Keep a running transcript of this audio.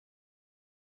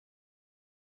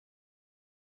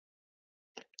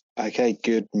Okay,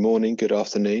 good morning, good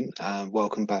afternoon, and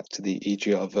welcome back to the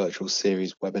EGR Virtual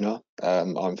Series webinar.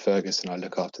 I'm Fergus and I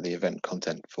look after the event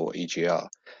content for EGR.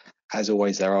 As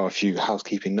always, there are a few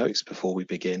housekeeping notes before we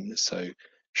begin, so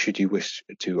should you wish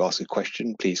to ask a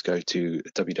question, please go to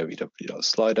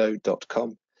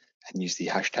www.slido.com and use the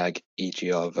hashtag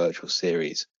EGR Virtual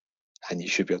Series, and you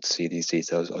should be able to see these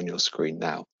details on your screen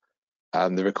now.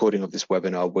 The recording of this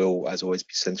webinar will, as always,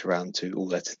 be sent around to all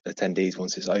attendees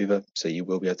once it's over, so you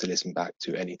will be able to listen back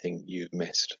to anything you've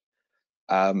missed.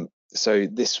 So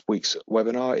this week's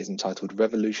webinar is entitled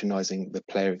Revolutionising the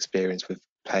Player Experience with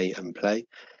Pay and Play.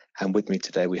 And with me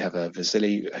today, we have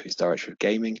Vasily, who's Director of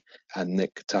Gaming, and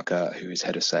Nick Tucker, who is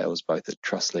Head of Sales, both at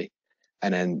Trustly.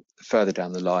 And then further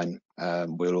down the line,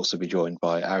 we'll also be joined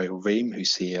by Ariel Ream,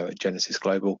 who's CEO at Genesis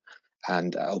Global,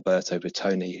 and Alberto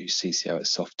Bertoni, who's CCO at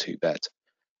Soft2Bet.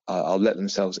 I'll let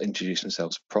themselves introduce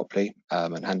themselves properly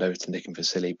and hand over to Nick and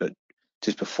Vasily, but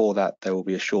just before that, there will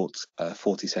be a short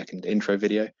 40-second intro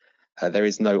video. There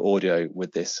is no audio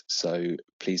with this, so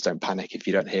please don't panic if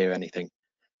you don't hear anything.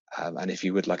 And if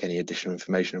you would like any additional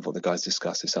information of what the guys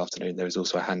discussed this afternoon, there is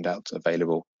also a handout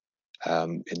available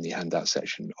in the handout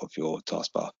section of your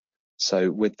taskbar. So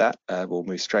with that, we'll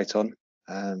move straight on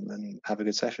and have a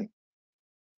good session.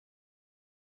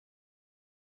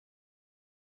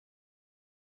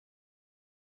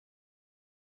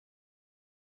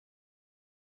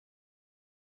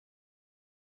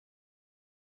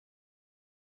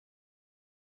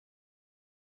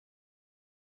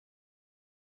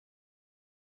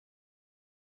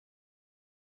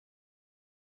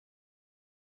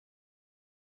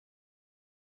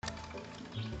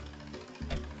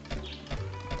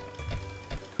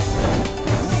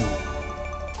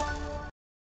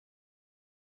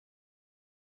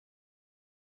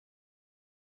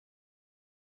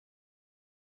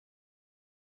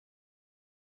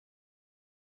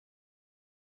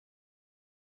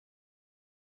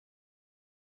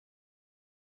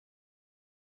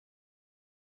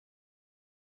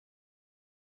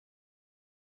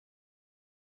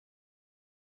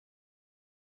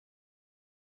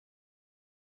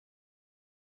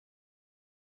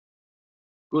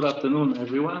 Good afternoon,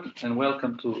 everyone, and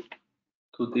welcome to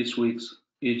this week's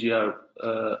EGR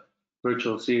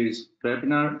virtual series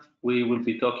webinar. We will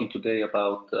be talking today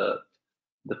about the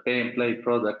pay and play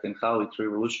product and how it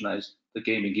revolutionized the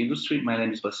gaming industry. My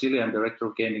name is Vasily, I'm Director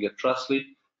of Gaming at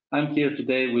Trustly. I'm here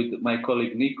today with my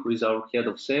colleague Nick, who is our Head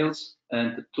of Sales,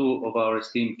 and two of our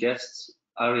esteemed guests,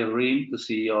 Ariel Ream, the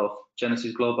CEO of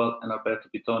Genesis Global, and Alberto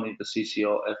Bertoni, the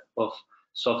CCO of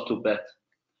Soft2Bet.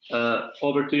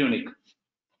 Over to you, Nick.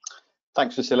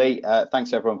 Thanks, Vasily.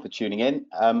 Thanks, everyone, for tuning in.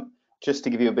 Just to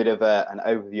give you a bit of an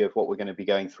overview of what we're going to be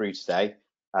going through today,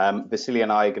 Vasily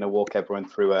and I are going to walk everyone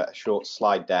through a short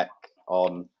slide deck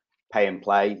on pay and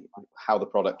play, how the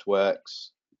product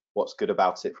works, what's good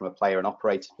about it from a player and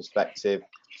operator perspective,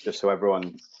 just so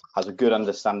everyone has a good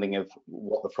understanding of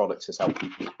what the product is helping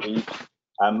people achieve.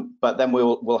 But then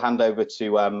we'll hand over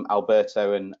to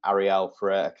Alberto and Ariel for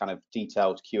a kind of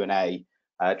detailed Q&A,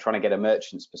 trying to get a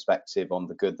merchant's perspective on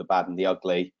the good, the bad, and the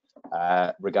ugly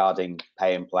regarding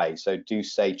pay and play. So do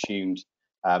stay tuned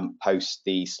post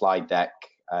the slide deck,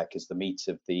 because the meat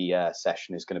of the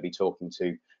session is going to be talking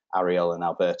to Ariel and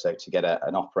Alberto to get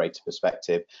an operator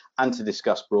perspective and to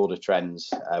discuss broader trends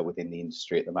within the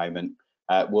industry at the moment.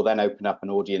 We'll then open up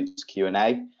an audience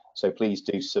Q&A, so please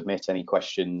do submit any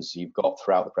questions you've got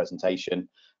throughout the presentation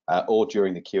or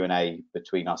during the Q&A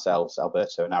between ourselves,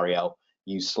 Alberto and Ariel.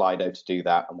 Use Slido to do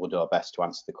that, and we'll do our best to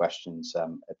answer the questions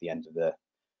at the end of the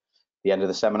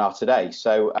seminar today.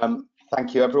 So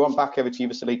thank you, everyone. Back over to you,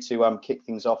 Vasily, to kick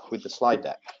things off with the slide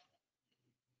deck.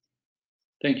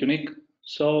 Thank you, Nick.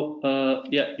 So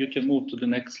yeah, you can move to the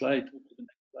next slide.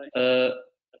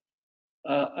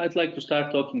 I'd like to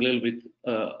start talking a little bit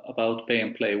about pay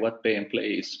and play, what pay and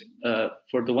play is.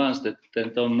 For the ones that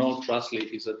don't know,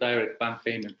 Trustly is a direct bank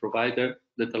payment provider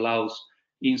that allows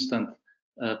instant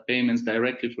payments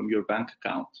directly from your bank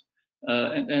account.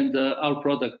 And our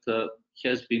product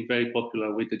has been very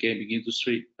popular with the gaming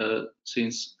industry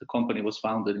since the company was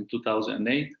founded in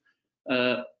 2008.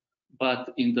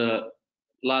 But in the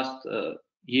last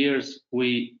years,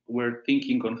 we were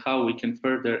thinking on how we can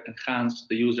further enhance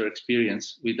the user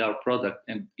experience with our product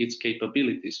and its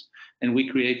capabilities. And we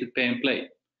created Pay and Play.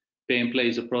 Pay and Play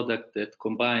is a product that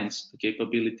combines the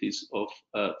capabilities of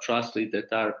Trustly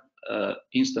that are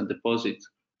instant deposit,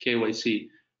 KYC,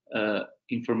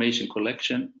 information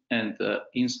collection, and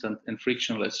instant and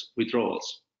frictionless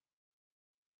withdrawals.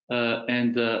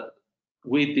 And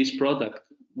with this product,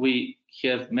 we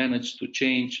have managed to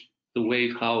change the way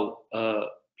how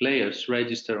players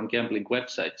register on gambling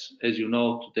websites. As you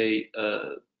know, today,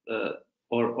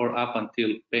 or up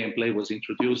until Pay and Play was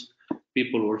introduced,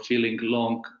 people were filling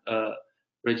long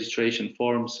registration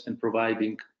forms and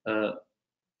providing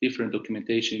different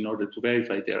documentation in order to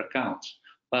verify their accounts.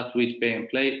 But with Pay and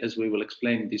Play, as we will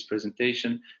explain in this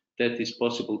presentation, that is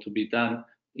possible to be done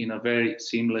in a very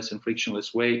seamless and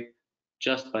frictionless way,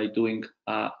 just by doing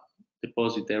a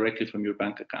deposit directly from your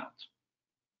bank account.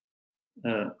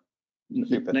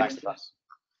 Super, thanks, Vas.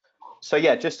 So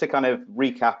yeah, just to kind of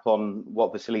recap on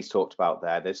what Vasilis talked about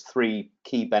there, there's three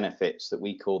key benefits that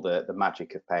we call the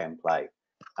magic of Pay and Play.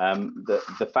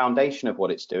 The foundation of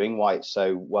what it's doing, why it's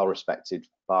so well respected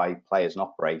by players and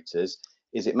operators,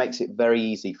 is it makes it very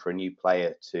easy for a new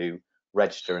player to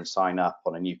register and sign up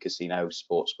on a new casino,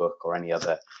 sportsbook, or any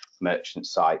other merchant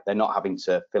site. They're not having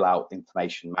to fill out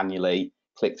information manually,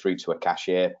 click through to a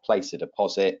cashier, place a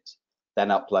deposit, then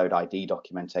upload ID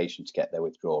documentation to get their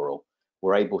withdrawal.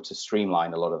 We're able to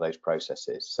streamline a lot of those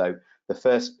processes. So the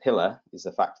first pillar is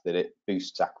the fact that it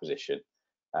boosts acquisition.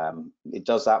 It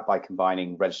does that by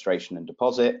combining registration and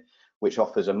deposit, which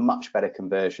offers a much better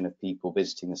conversion of people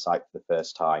visiting the site for the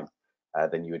first time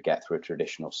than you would get through a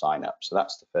traditional sign up. So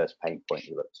that's the first pain point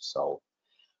you look to solve.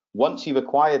 Once you've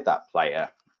acquired that player,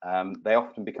 they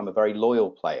often become a very loyal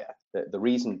player. The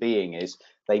reason being is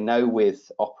they know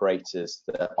with operators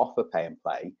that offer Pay and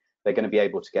Play, they're going to be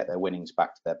able to get their winnings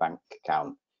back to their bank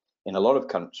account in a lot of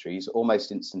countries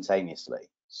almost instantaneously.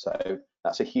 So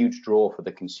that's a huge draw for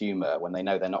the consumer when they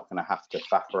know they're not going to have to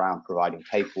faff around providing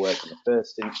paperwork in the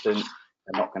first instance.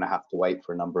 They're not going to have to wait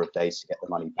for a number of days to get the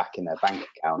money back in their bank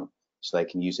account so they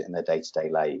can use it in their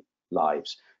day-to-day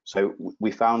lives. So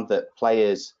we found that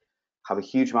players have a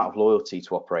huge amount of loyalty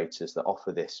to operators that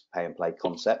offer this Pay and Play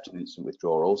concept and instant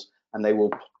withdrawals, and they will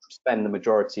spend the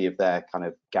majority of their kind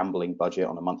of gambling budget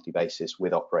on a monthly basis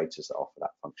with operators that offer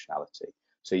that functionality.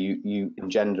 So you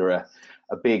engender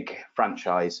a big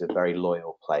franchise of very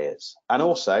loyal players. And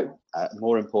also,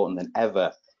 more important than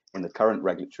ever in the current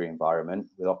regulatory environment,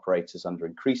 with operators under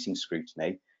increasing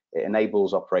scrutiny, it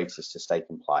enables operators to stay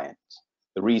compliant.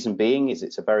 The reason being is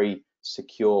it's a very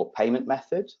secure payment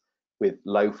method with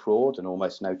low fraud and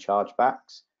almost no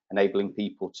chargebacks. Enabling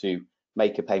people to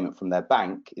make a payment from their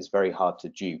bank is very hard to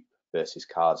dupe versus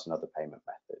cards and other payment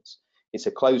methods. It's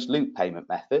a closed loop payment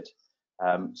method,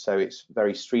 so it's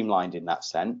very streamlined in that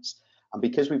sense. And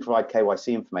because we provide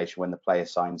KYC information when the player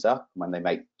signs up, when they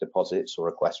make deposits or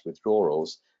request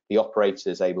withdrawals, the operator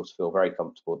is able to feel very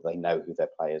comfortable that they know who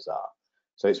their players are.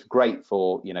 So it's great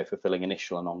for fulfilling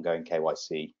initial and ongoing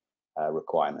KYC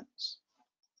requirements.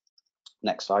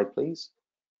 Next slide, please.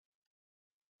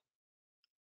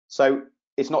 So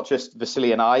it's not just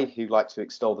Vasily and I who like to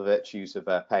extol the virtues of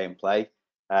Pay and Play.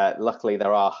 Luckily,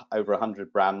 there are over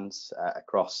 100 brands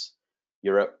across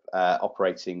Europe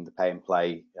operating the Pay and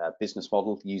Play business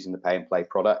model using the Pay and Play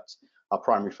product. Our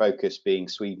primary focus being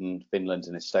Sweden, Finland,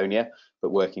 and Estonia,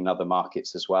 but working in other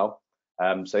markets as well.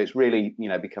 So it's really,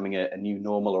 becoming a new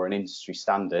normal or an industry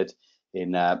standard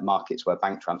in markets where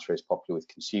bank transfer is popular with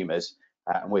consumers,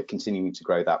 and we're continuing to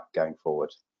grow that going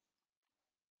forward.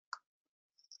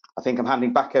 I think I'm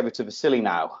handing back over to Vasily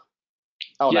now.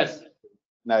 Oh, yes.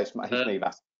 No, it's me,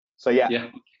 Vas. So yeah.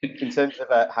 In terms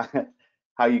of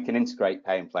how you can integrate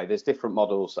Pay and Play, there's different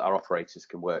models that our operators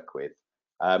can work with.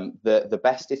 The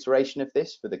best iteration of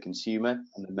this for the consumer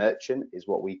and the merchant is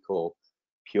what we call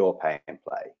pure Pay and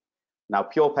Play. Now,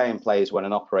 pure Pay and Play is when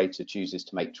an operator chooses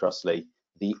to make Trustly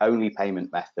the only payment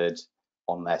method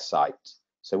on their site.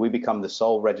 So we become the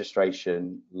sole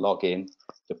registration, login,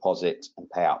 deposit, and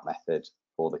payout method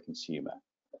for the consumer.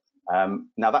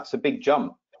 Now, that's a big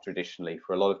jump traditionally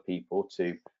for a lot of people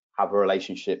to have a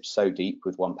relationship so deep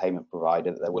with one payment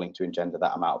provider that they're willing to engender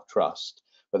that amount of trust.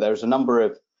 But there's a number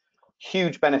of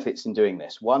huge benefits in doing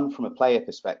this. One, from a player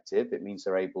perspective, it means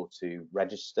they're able to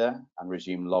register and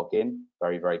resume login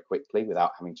very, very quickly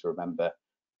without having to remember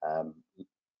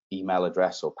email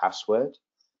address or password.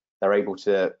 They're able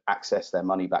to access their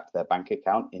money back to their bank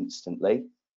account instantly.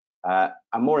 And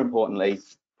more importantly,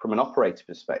 from an operator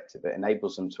perspective, it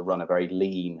enables them to run a very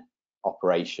lean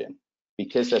operation.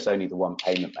 Because there's only the one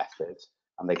payment method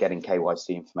and they're getting KYC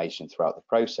information throughout the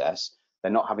process,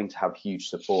 they're not having to have huge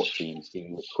support teams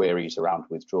dealing with queries around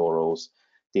withdrawals,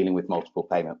 dealing with multiple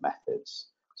payment methods.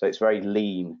 So it's very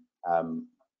lean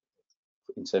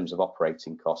in terms of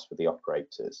operating costs for the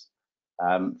operators.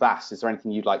 Vas, is there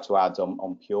anything you'd like to add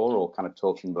on Pure, or kind of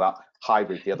talking about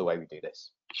hybrid, the other way we do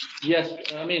this? Yes,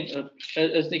 I mean,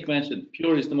 as Nick mentioned,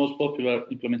 Pure is the most popular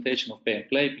implementation of Pay and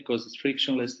Play because it's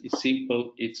frictionless, it's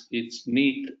simple, it's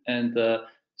neat, and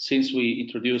since we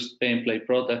introduced pay and play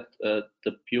product,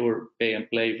 the pure pay and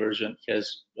play version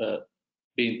has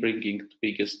been bringing the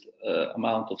biggest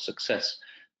amount of success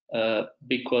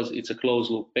because it's a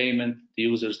closed loop payment. The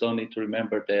users don't need to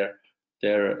remember their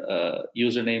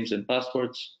usernames and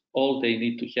passwords. All they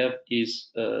need to have is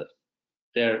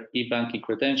their e-banking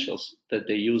credentials that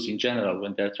they use in general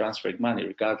when they're transferring money,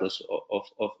 regardless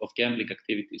of gambling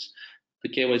activities. The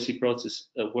KYC process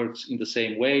works in the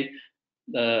same way.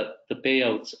 The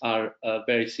payouts are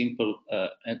very simple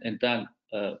and done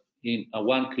in a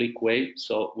one-click way,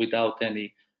 so without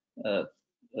any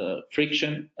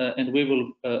friction. And we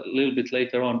will a little bit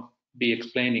later on be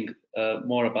explaining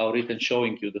more about it and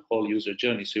showing you the whole user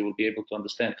journey, so you will be able to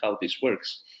understand how this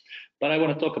works. But I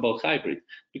want to talk about hybrid,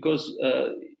 because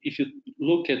if you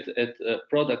look at a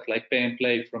product like pay and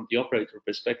play from the operator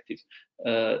perspective,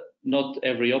 not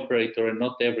every operator and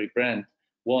not every brand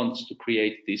wants to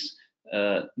create this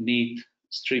neat,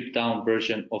 stripped down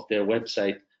version of their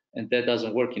website, and that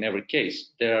doesn't work in every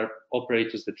case. There are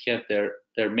operators that have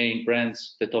their main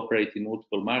brands that operate in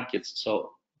multiple markets,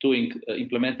 so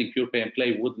implementing pure pay and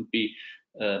play wouldn't be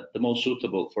the most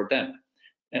suitable for them.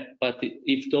 But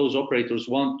if those operators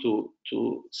want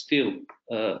to still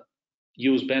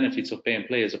use benefits of pay and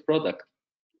play as a product,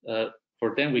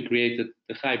 for them we created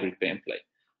the hybrid pay and play.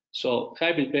 So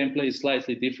hybrid pay and play is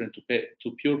slightly different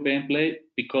to pure pay and play,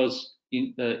 because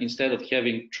instead of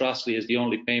having Trustly as the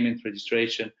only payment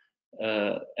registration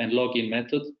and login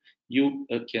method, you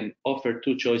can offer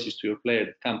two choices to your player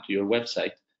that come to your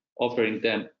website, offering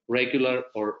them regular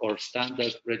or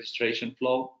standard registration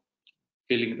flow,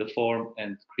 filling the form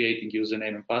and creating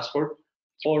username and password,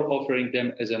 or offering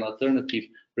them as an alternative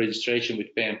registration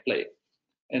with pay and play.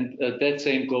 And that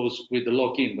same goes with the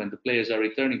login. When the players are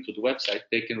returning to the website,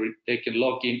 they can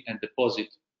log in and deposit.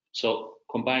 So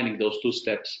combining those two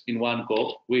steps in one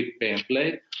go with pay and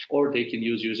play, or they can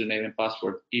use username and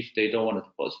password if they don't want to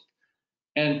deposit.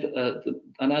 And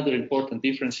another important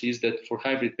difference is that for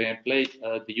hybrid pay and play,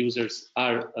 the users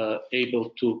are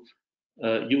able to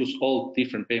use all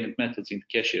different payment methods in the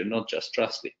cashier, not just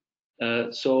Trustly.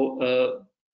 So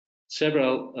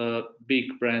several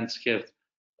big brands have,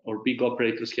 or big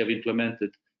operators have implemented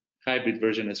hybrid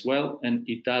version as well, and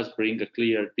it does bring a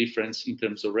clear difference in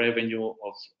terms of revenue,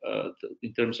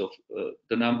 in terms of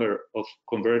the number of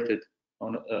converted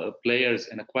on players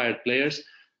and acquired players.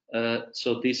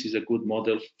 So this is a good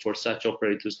model for such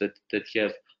operators that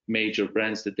have major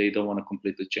brands that they don't want to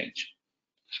completely change.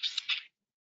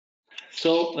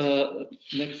 So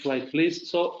next slide, please.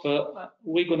 So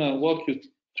we're going to walk you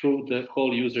through the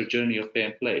whole user journey of pay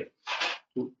and play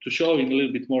to show in a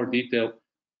little bit more detail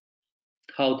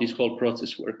how this whole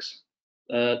process works.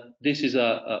 This is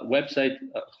a website,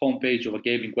 a homepage of a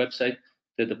gaming website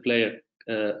that the player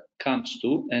comes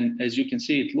to, and as you can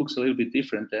see, it looks a little bit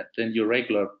different than your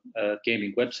regular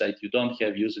gaming website. You don't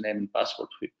have username and password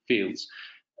fields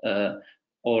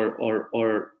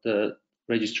or the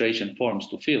registration forms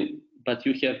to fill, but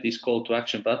you have this call to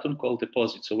action button called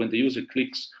deposit. So when the user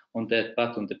clicks on that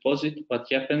button deposit, what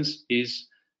happens is,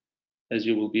 as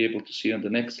you will be able to see on the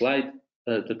next slide,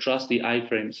 the Trustly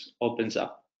iframes opens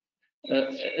up.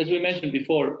 As we mentioned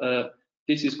before,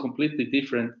 this is completely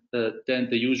different than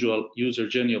the usual user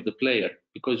journey of the player,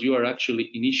 because you are actually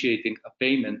initiating a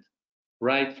payment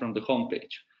right from the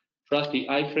homepage. Trustly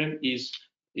iframe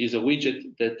is a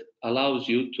widget that allows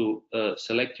you to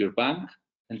select your bank,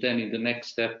 and then in the next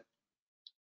step,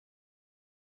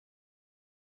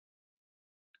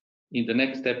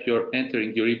 you're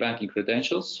entering your e-banking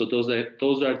credentials. So those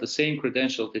are the same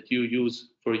credentials that you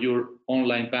use for your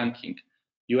online banking.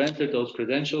 You enter those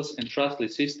credentials, and Trustly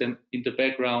system in the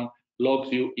background logs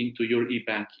you into your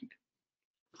e-banking.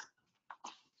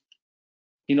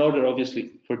 In order,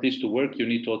 obviously, for this to work, you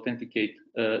need to authenticate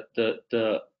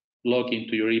the login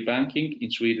to your e-banking. In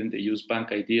Sweden, they use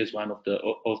bank ID as one of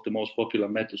the most popular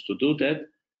methods to do that.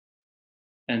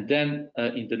 And then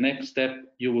in the next step,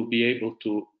 you will be able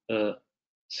to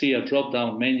see a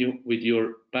drop-down menu with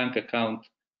your bank account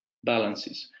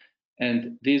balances.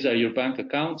 And these are your bank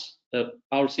accounts.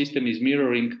 Our system is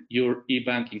mirroring your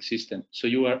e-banking system. So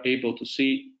you are able to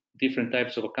see different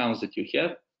types of accounts that you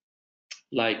have,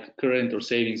 like current or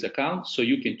savings accounts. So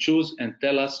you can choose and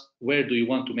tell us, where do you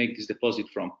want to make this deposit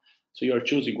from? So you are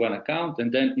choosing one account,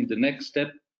 and then in the next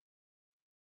step,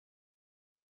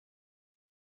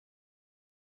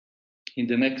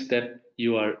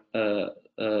 you are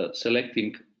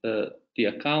selecting the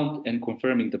account and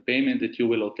confirming the payment that you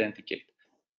will authenticate.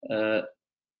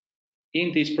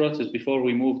 In this process, before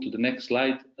we move to the next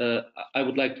slide, I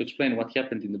would like to explain what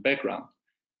happened in the background.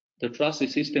 the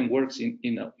trusted system works in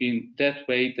that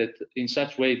way, that in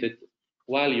such way that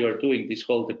while you are doing this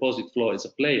whole deposit flow as a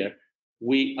player,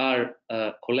 we are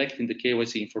collecting the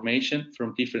KYC information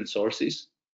from different sources.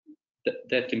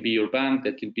 That can be your bank,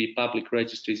 that can be public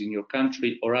registries in your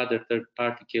country, or other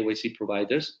third-party KYC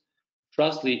providers.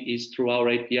 Trustly is through our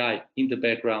API in the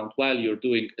background while you're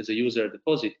doing as a user a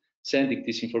deposit, sending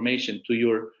this information to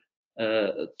your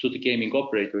to the gaming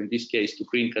operator, in this case to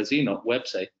Green Casino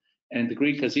website, and the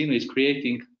Green Casino is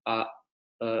creating a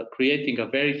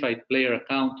verified player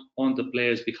account on the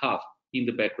player's behalf in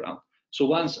the background. So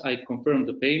once I confirm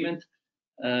the payment,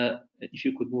 if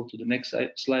you could move to the next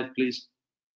slide, please,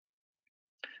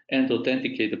 and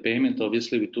authenticate the payment,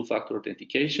 obviously with two-factor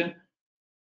authentication,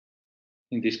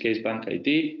 in this case bank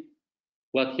ID,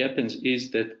 what happens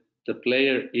is that the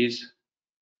player is,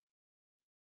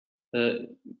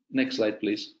 next slide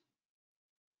please,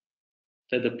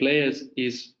 that the player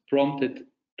is prompted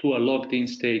to a logged in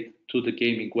state to the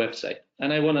gaming website.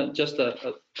 And I want to just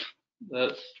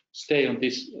stay on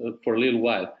this for a little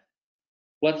while.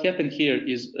 What happened here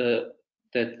is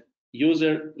that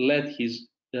user led his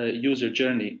user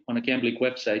journey on a gambling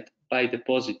website by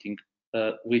depositing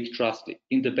with Trustly.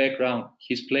 In the background,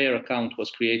 his player account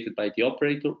was created by the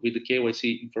operator with the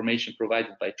KYC information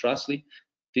provided by Trustly.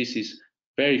 This is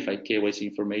verified KYC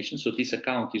information, so this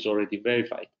account is already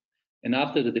verified. And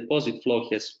after the deposit flow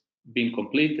has been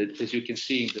completed, as you can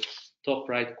see in the top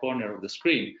right corner of the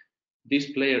screen,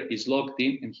 this player is logged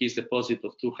in and his deposit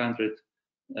of 200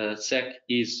 SEK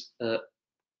is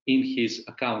in his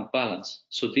account balance.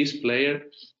 So this player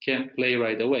can play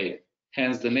right away,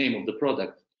 hence the name of the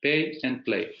product, Pay and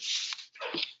Play.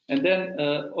 And then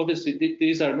obviously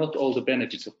these are not all the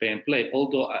benefits of Pay and Play,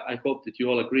 although I hope that you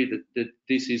all agree that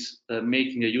this is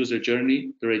making a user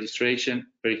journey, the registration,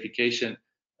 verification,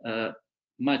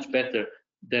 much better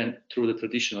than through the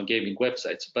traditional gaming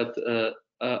websites. But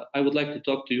I would like to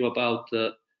talk to you about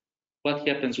what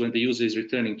happens when the user is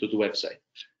returning to the website.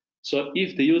 So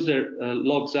if the user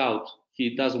logs out,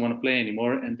 he doesn't want to play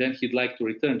anymore, and then he'd like to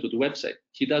return to the website,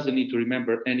 he doesn't need to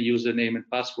remember any username and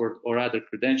password or other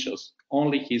credentials,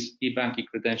 only his e-banking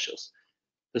credentials.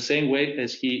 The same way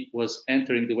as he was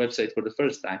entering the website for the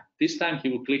first time. This time he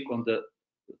will click on the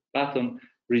button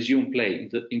Resume Play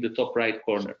in the top right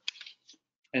corner.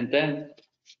 And then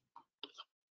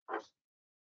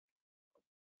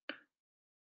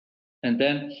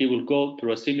he will go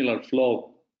through a similar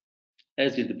flow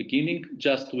as in the beginning,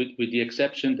 just with the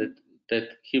exception that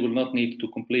he will not need to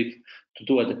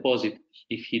do a deposit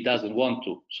if he doesn't want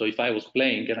to. So if I was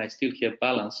playing and I still have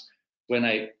balance, when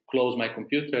I close my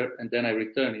computer and then I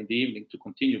return in the evening to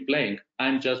continue playing,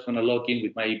 I'm just going to log in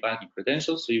with my e-banking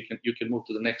credentials. So you can move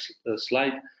to the next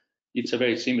slide. It's a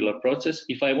very similar process.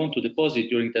 If I want to deposit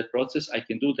during that process, I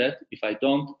can do that. If I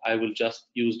don't, I will just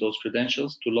use those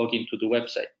credentials to log into the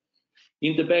website.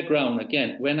 In the background,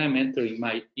 again, when I'm entering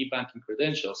my e-banking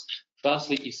credentials,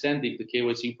 Trustly is sending the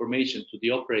KYC information to the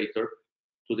operator,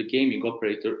 to the gaming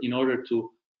operator, in order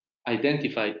to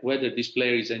identify whether this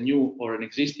player is a new or an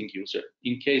existing user.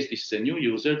 In case this is a new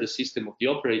user, the system of the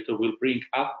operator will bring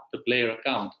up the player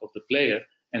account of the player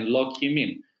and log him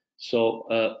in. So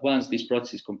once this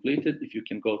process is completed, if you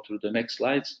can go through the next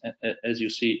slides, as you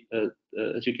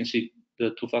can see,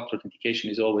 the two-factor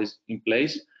authentication is always in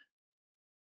place.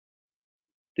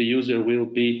 The user will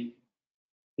be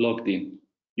logged in.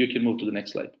 You can move to the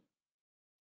next slide.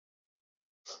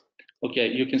 Okay,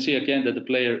 you can see again that the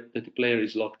player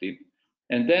is logged in.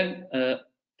 And then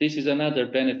this is another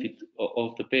benefit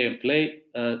of the Pay and Play,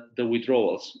 the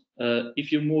withdrawals.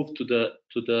 If you move to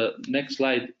the next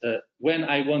slide, when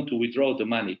I want to withdraw the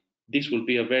money, this will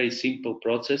be a very simple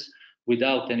process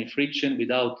without any friction,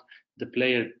 without the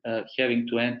player having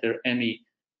to enter any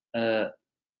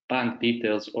bank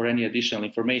details or any additional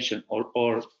information,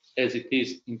 or as it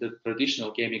is in the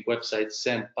traditional gaming websites,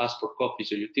 send passport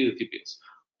copies or utility bills.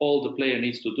 All the player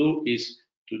needs to do is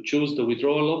to choose the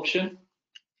withdrawal option,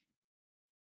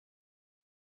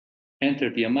 enter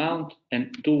the amount,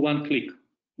 and do one click,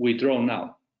 withdraw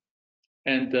now.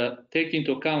 And take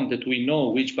into account that we know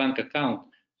which bank account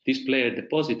this player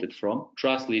deposited from,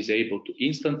 Trustly is able to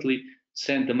instantly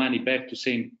send the money back to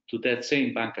that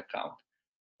same bank account.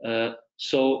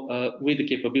 So with the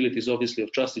capabilities, obviously,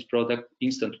 of Trustly's product,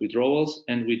 instant withdrawals,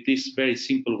 and with this very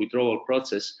simple withdrawal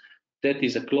process, that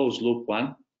is a closed loop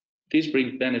one. This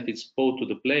brings benefits both to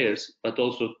the players, but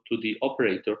also to the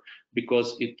operator,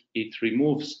 because it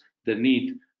removes the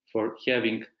need for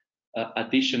having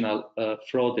additional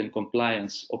fraud and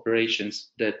compliance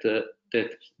operations that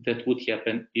would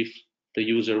happen if the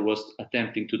user was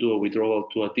attempting to do a withdrawal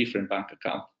to a different bank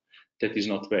account that is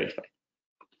not verified.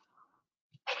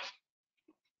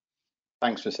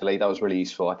 Thanks, Vasily. That was really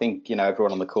useful. I think,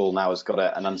 everyone on the call now has got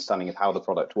an understanding of how the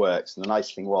product works. And the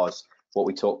nice thing was, what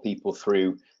we talk people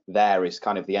through there is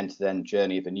kind of the end-to-end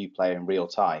journey of a new player in real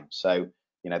time. So,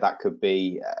 that could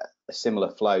be a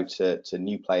similar flow to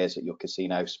new players at your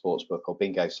casino, sportsbook, or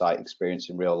bingo site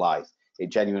experience in real life. It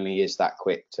genuinely is that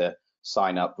quick to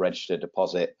sign up, register,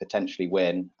 deposit, potentially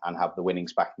win, and have the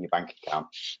winnings back in your bank account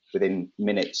within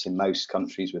minutes in most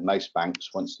countries with most banks.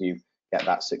 Once you get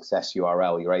that success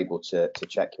URL, you're able to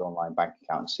check your online bank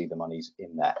account and see the money's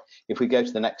in there. If we go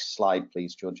to the next slide,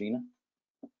 please, Georgina.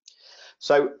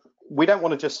 So we don't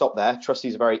want to just stop there. Trusty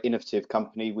is a very innovative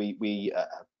company. We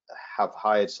have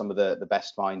hired some of the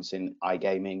best minds in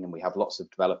iGaming, and we have lots of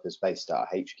developers based at our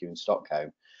HQ in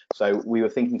Stockholm. So we were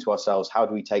thinking to ourselves, how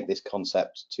do we take this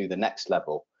concept to the next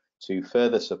level to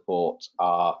further support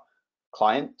our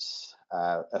clients,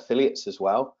 affiliates as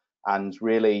well, and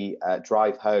really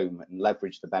drive home and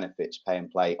leverage the benefits Pay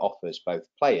and Play offers both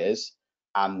players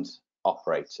and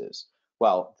operators.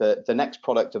 Well, the next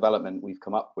product development we've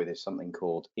come up with is something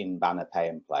called in-banner Pay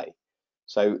and Play.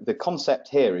 So the concept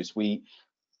here is we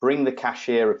bring the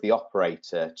cashier of the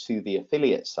operator to the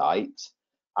affiliate site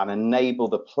and enable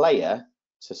the player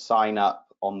to sign up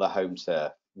on the home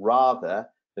turf rather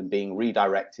than being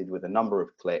redirected with a number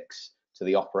of clicks to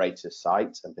the operator's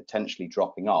site and potentially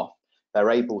dropping off. They're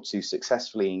able to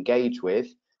successfully engage with,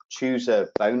 choose a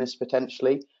bonus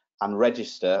potentially, and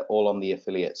register all on the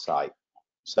affiliate site.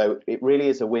 So it really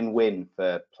is a win-win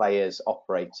for players,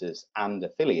 operators, and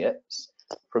affiliates.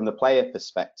 From the player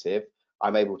perspective,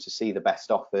 I'm able to see the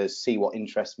best offers, see what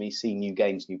interests me, see new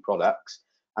games, new products,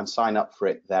 and sign up for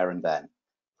it there and then.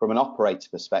 From an operator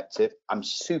perspective, I'm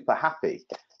super happy,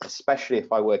 especially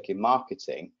if I work in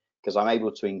marketing, because I'm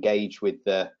able to engage with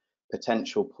the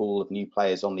potential pool of new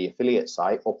players on the affiliate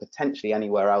site or potentially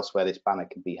anywhere else where this banner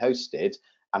can be hosted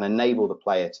and enable the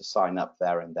player to sign up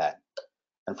there and then.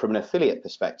 And from an affiliate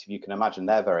perspective, you can imagine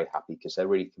they're very happy because they're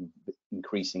really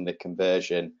increasing the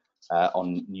conversion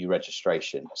on new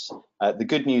registrations. The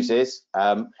good news is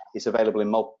it's available in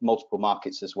multiple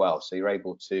markets as well. So you're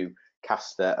able to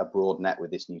cast a broad net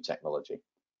with this new technology.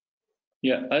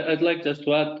 Yeah, I'd like just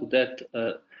to add to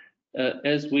that,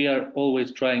 as we are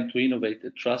always trying to innovate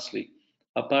at Trustly,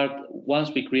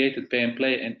 once we created Pay and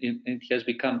Play and it has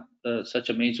become such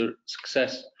a major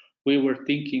success, we were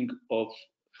thinking of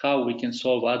how we can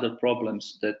solve other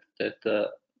problems that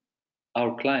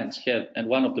our clients have. And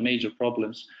one of the major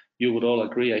problems, you would all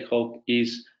agree, I hope,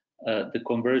 is the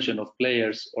conversion of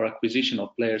players or acquisition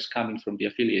of players coming from the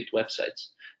affiliate websites.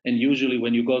 And usually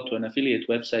when you go to an affiliate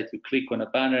website, you click on a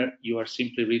banner, you are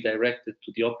simply redirected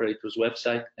to the operator's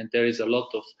website, and there is a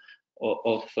lot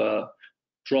of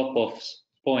drop-offs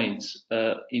points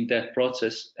in that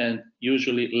process, and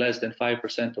usually less than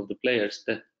 5% of the players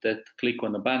that click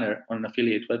on a banner on an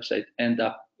affiliate website end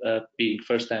up being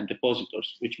first-time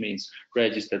depositors, which means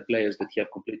registered players that have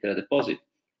completed a deposit.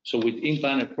 So with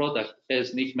in-banner product,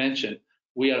 as Nick mentioned,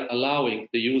 we are allowing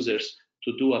the users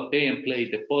to do a Pay and Play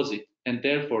deposit and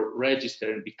therefore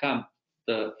register and become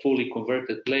the fully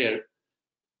converted player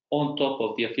on top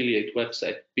of the affiliate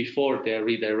website before they are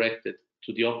redirected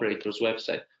to the operator's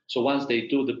website. So once they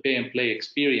do the Pay and Play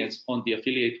experience on the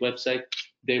affiliate website,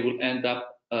 they will end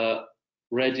up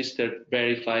registered,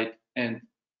 verified, and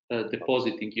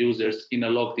depositing users in a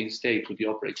logged-in state to the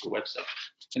operator website.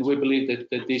 And we believe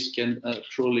that this can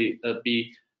truly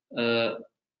be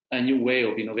a new way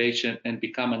of innovation and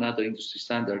become another industry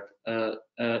standard,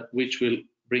 which will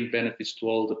bring benefits to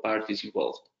all the parties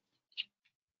involved.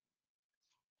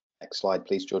 Next slide,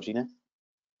 please, Georgina.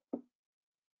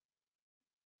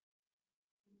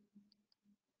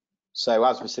 So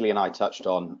as Vasily and I touched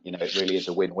on, it really is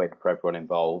a win-win for everyone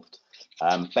involved.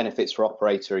 Benefits for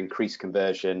operator, increased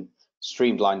conversion,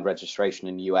 streamlined registration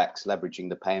and UX, leveraging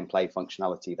the Pay and Play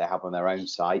functionality they have on their own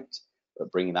site,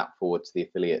 but bringing that forward to the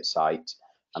affiliate site.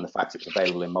 And the fact it's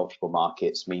available in multiple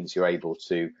markets means you're able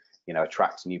to,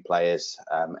 attract new players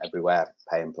everywhere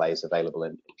Pay and Play is available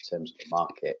in terms of the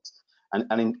market.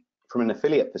 And from an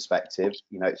affiliate perspective,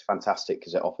 it's fantastic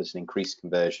because it offers an increased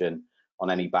conversion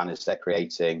on any banners they're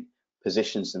creating,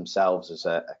 positions themselves as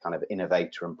a kind of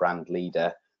innovator and brand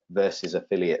leader versus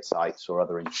affiliate sites or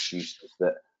other introducers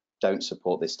that don't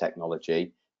support this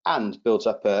technology, and builds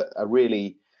up a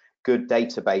really good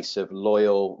database of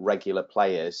loyal, regular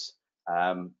players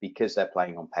because they're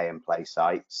playing on Pay and Play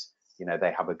sites.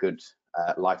 They have a good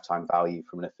lifetime value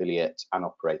from an affiliate and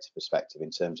operator perspective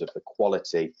in terms of the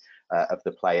quality of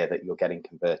the player that you're getting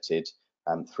converted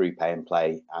through Pay and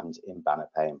Play and in-banner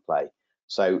Pay and Play.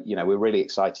 So, we're really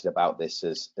excited about this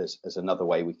as another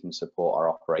way we can support our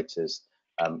operators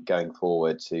going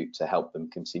forward to help them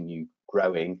continue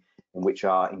growing in which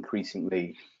are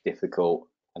increasingly difficult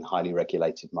and highly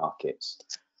regulated markets.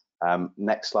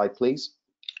 Next slide, please.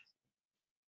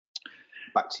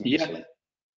 Back to you, Vasily.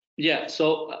 Yeah,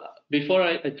 so before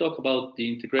I talk about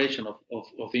the integration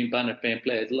of in-banner pay and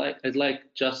play, I'd like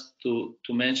just to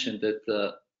mention that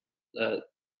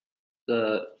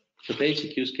the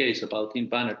basic use case about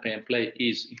in-banner pay and play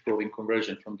is improving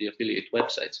conversion from the affiliate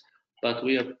websites. But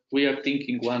we are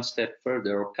thinking one step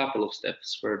further, or a couple of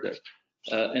steps further,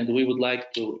 and we would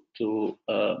like to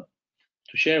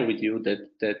share with you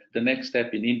that the next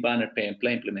step in banner pay and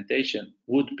play implementation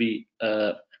would be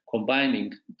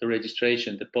combining the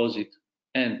registration, deposit,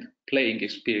 and playing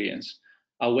experience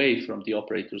away from the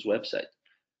operator's website.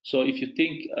 So if you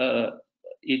think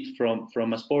it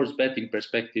from a sports betting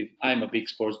perspective, I'm a big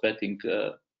sports betting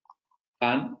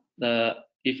fan.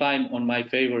 If I'm on my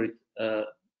favorite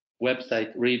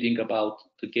website reading about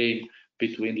the game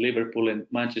between Liverpool and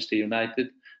Manchester United,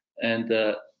 and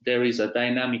there is a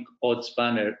dynamic odds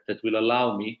banner that will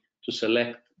allow me to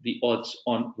select the odds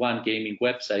on one gaming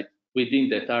website within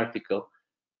that article,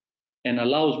 and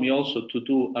allows me also to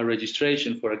do a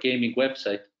registration for a gaming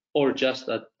website, or just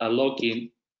a login,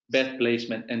 bet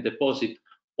placement, and deposit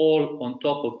all on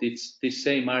top of this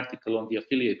same article on the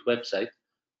affiliate website.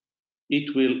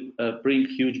 It will bring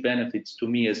huge benefits to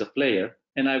me as a player,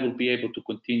 and I will be able to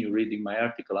continue reading my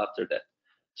article after that.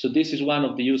 So this is one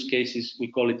of the use cases,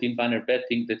 we call it in-banner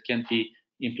betting, that can be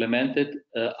implemented.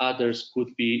 Others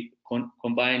could be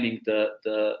combining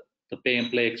the pay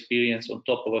and play experience on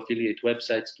top of affiliate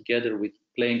websites together with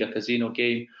playing a casino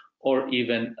game, or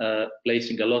even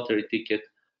placing a lottery ticket,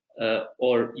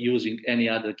 or using any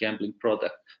other gambling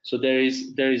product. So there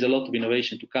is a lot of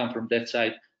innovation to come from that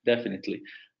side, definitely.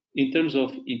 In terms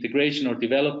of integration or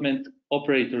development,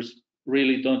 operators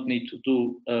really don't need to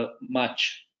do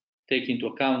much. Take into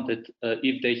account that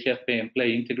if they have pay and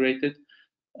play integrated,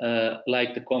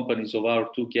 like the companies of our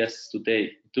two guests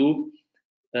today do,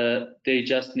 they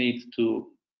just need to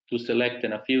select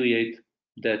an affiliate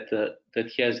that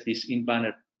has this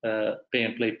in-banner pay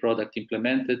and play product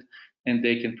implemented, and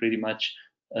they can pretty much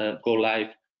go live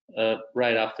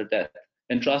right after that.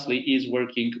 And Trustly is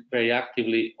working very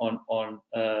actively on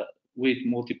with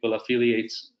multiple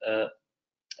affiliates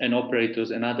and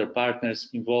operators and other partners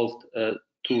involved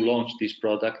to launch this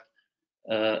product.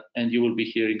 And you will be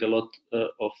hearing a lot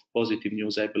of positive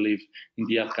news, I believe, in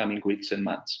the upcoming weeks and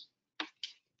months.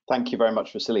 Thank you very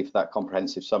much, Vasily, for that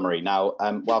comprehensive summary. Now,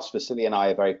 whilst Vasily and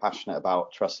I are very passionate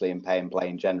about Trustly and pay and play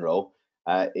in general,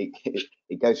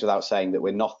 it goes without saying that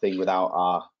we're nothing without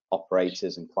our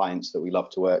operators and clients that we love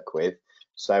to work with.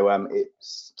 So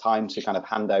it's time to kind of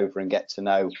hand over and get to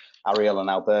know Ariel and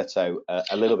Alberto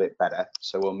a little bit better.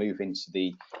 So we'll move into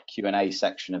the Q&A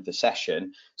section of the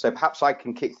session. So perhaps I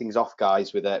can kick things off,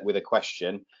 guys, with a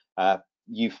question.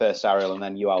 You first, Ariel, and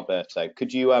then you, Alberto.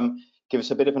 Could you give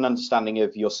us a bit of an understanding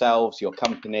of yourselves, your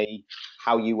company,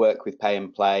 how you work with pay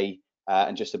and play,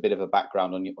 and just a bit of a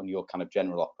background on your kind of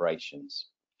general operations?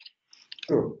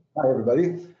 Sure. Hi,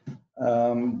 everybody.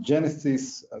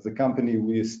 Genesis, as a company,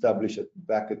 we established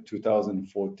back in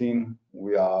 2014.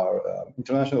 We are an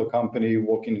international company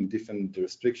working in different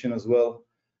jurisdictions as well.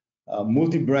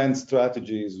 Multi-brand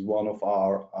strategy is one of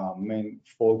our main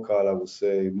focal, I would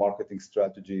say, marketing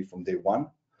strategy from day one.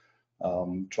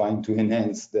 Trying to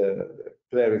enhance the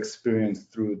player experience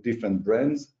through different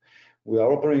brands. We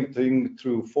are operating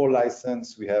through 4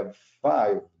 licenses. We have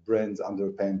 5 brands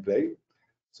under pay and play.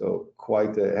 So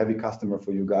quite a heavy customer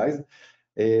for you guys.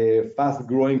 A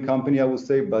fast-growing company, I would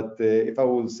say, but if I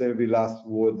will say the last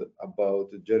word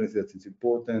about Genesis that is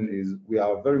important is we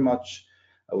are very much,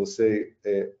 I would say,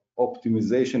 a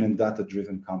optimization and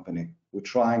data-driven company. We're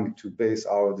trying to base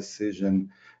our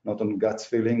decision not on gut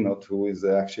feeling, not who is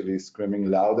actually screaming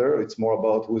louder. It's more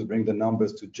about who's bringing the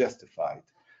numbers to justify it.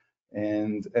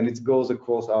 And it goes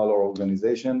across our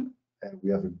organization. And we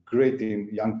have a great team,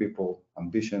 young people,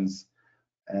 ambitions.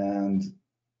 And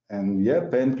yeah,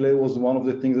 pay and play was one of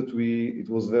the things that it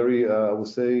was very, I would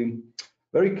say,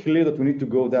 very clear that we need to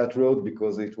go that road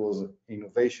because it was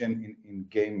innovation in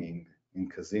gaming, in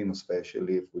casino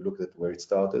especially, if we look at where it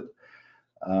started.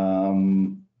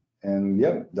 And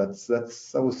yeah, that's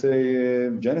I would say,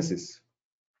 Genesis.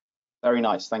 Very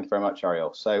nice. Thank you very much,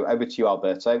 Ariel. So over to you,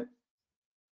 Alberto.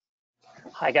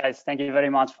 Hi guys, thank you very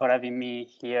much for having me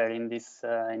here in this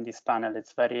panel.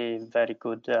 It's very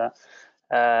good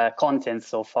content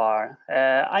so far.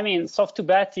 I mean,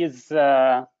 Soft2Bet is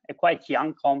a quite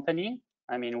young company.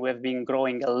 I mean, we've been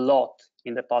growing a lot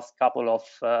in the past couple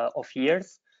of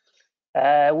years.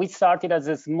 We started as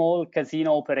a small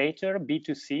casino operator,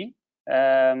 B2C,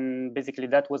 Basically,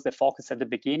 that was the focus at the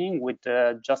beginning, with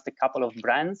just a couple of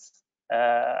brands,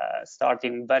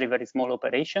 starting very small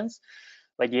operations,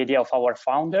 by the idea of our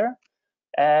founder.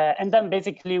 And then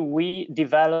basically we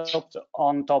developed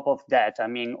on top of that. I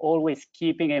mean, always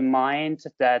keeping in mind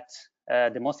that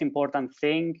the most important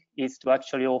thing is to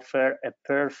actually offer a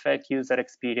perfect user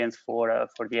experience for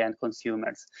the end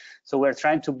consumers. So we're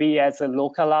trying to be as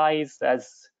localized,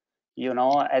 as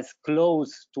as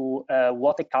close to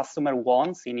what a customer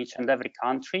wants in each and every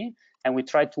country, and we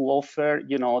try to offer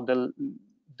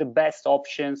the best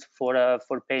options for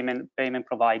payment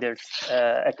providers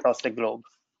across the globe.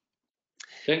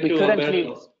 Thank you,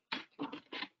 Alberto.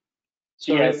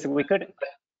 Sorry. Yes, we could.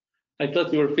 I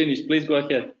thought you were finished. Please go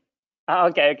ahead.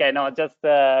 Okay. No,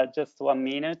 just 1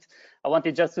 minute. I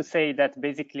wanted just to say that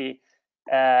basically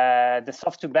the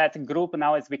Soft2Bet group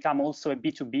now has become also a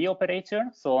B2B operator.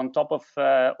 So on top of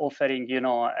offering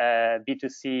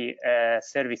B2C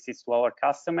services to our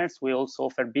customers, we also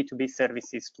offer B2B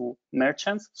services to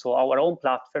merchants. So our own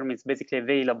platform is basically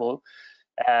available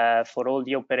for all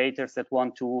the operators that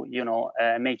want to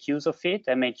make use of it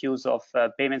and make use of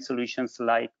payment solutions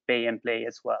like Pay and Play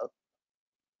as well.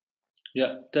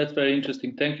 Yeah, that's very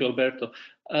interesting. Thank you, Alberto.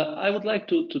 I would like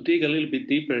to dig a little bit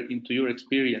deeper into your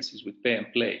experiences with Pay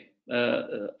and Play.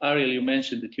 Ariel, you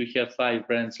mentioned that you have 5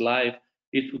 brands live.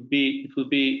 It would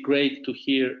be great to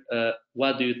hear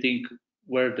what do you think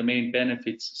were the main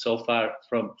benefits so far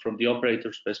from the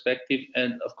operator's perspective,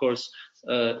 and of course,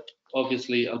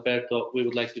 obviously, Alberto, we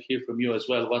would like to hear from you as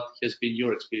well. What has been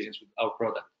your experience with our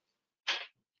product?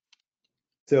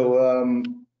 So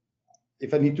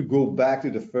if I need to go back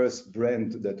to the first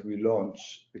brand that we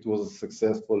launched, it was a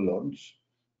successful launch.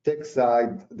 Tech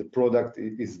side, the product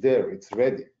is there, it's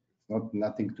ready. It's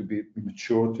nothing to be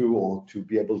mature to or to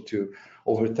be able to,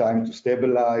 over time, to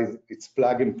stabilize. It's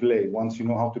plug and play. Once you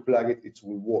know how to plug it, it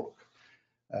will work.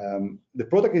 The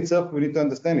product itself, we need to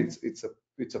understand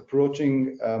it's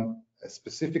approaching a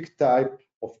specific type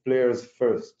of players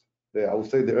first. I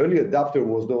would say the early adopter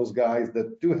was those guys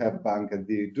that do have bank and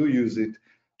they do use it,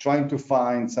 trying to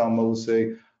find some, I would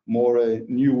say, more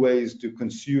new ways to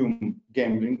consume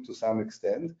gambling to some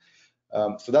extent.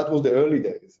 So that was the early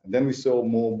days. And then we saw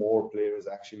more players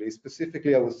actually,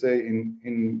 specifically, I would say,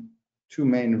 in 2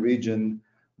 main regions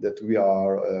that we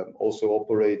are also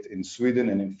operate in Sweden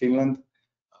and in Finland.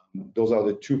 Those are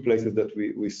the 2 places that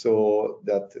we saw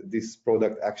that this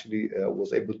product actually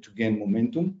was able to gain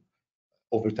momentum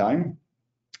over time.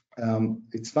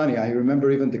 It's funny, I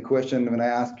remember even the question when I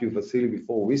asked you, Vasily,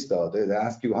 before we started, I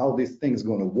asked you how this thing's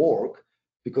going to work,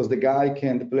 because the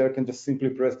player can just simply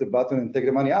press the button and take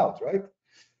the money out, right?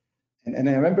 And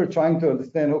I remember trying to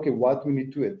understand, okay, what we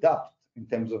need to adapt in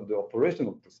terms of the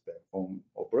operational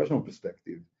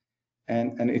perspective.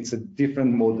 And it's a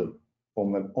different model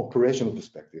from an operational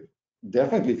perspective.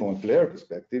 Definitely from a player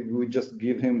perspective, we just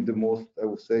give him the most, I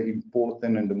would say,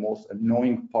 important and the most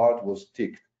annoying part was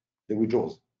ticked, the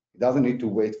withdrawals. He doesn't need to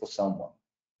wait for someone.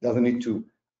 He doesn't need to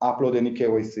upload any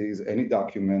KYCs, any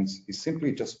documents. He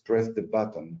simply just press the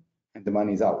button and the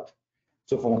money is out.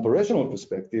 So from operational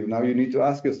perspective, now you need to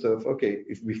ask yourself, okay,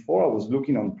 if before I was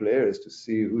looking on players to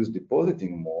see who's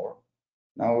depositing more,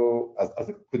 now as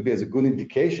it could be as a good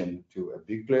indication to a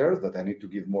big player that I need to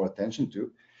give more attention to.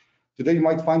 Today you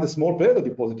might find a small player that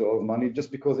deposits all money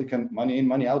just because he can money in,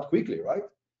 money out quickly, right?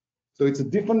 So it's a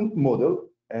different model,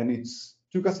 and it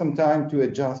took us some time to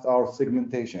adjust our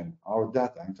segmentation, our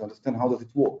data, and to understand how does it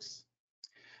works.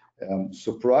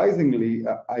 Surprisingly,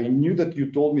 I knew that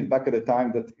you told me back at the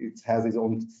time that it has its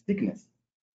own stickiness.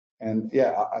 And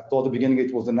yeah, I thought at the beginning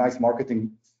it was a nice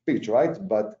marketing speech, right?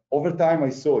 But over time I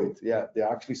saw it. Yeah,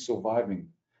 they're actually surviving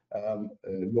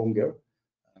longer.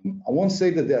 I won't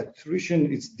say that the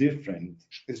attrition is different.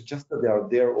 It's just that they are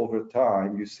there over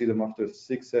time. You see them after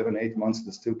 6, 7, 8 months,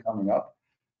 they're still coming up.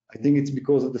 I think it's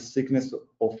because of the thickness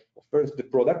of first the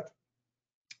product,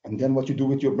 and then what you do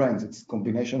with your brands. It's a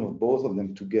combination of both of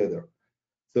them together.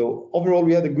 So overall,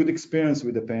 we had a good experience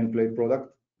with the Pay and Play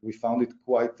product. We found it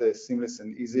quite seamless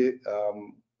and easy.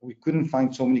 We couldn't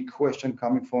find so many questions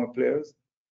coming from our players.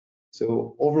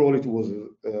 So overall, it was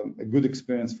a good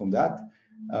experience from that.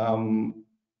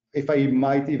 If I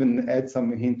might even add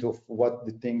some hint of what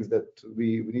the things that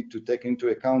we need to take into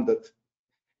account, that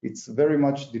it's very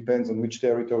much depends on which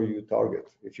territory you target.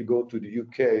 If you go to the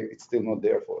UK, it's still not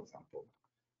there, for example.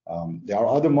 There are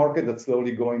other markets that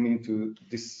slowly going into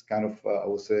this kind of, I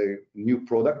would say, new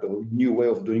product or new way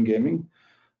of doing gaming.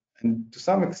 And to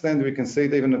some extent, we can say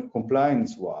that even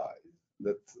compliance-wise,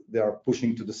 that they are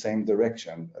pushing to the same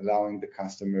direction, allowing the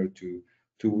customer to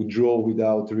withdraw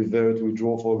without revert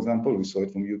withdraw, for example. We saw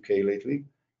it from UK lately.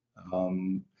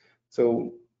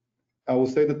 So I will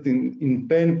say that in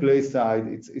pay and play side,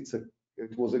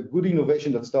 it was a good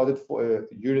innovation that started 4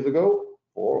 years ago,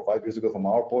 4 or 5 years ago. From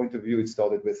our point of view, it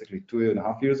started basically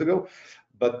 2.5 years ago,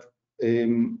 but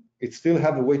it still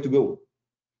have a way to go.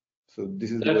 So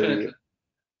this is Definitely. the way.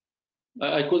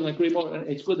 I couldn't agree more. And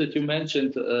it's good that you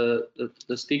mentioned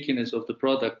the stickiness of the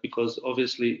product, because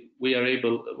obviously we are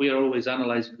always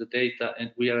analyzing the data, and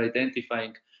we have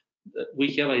identified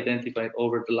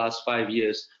over the last 5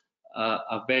 years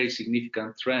a very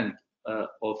significant trend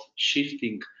of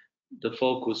shifting the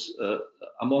focus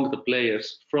among the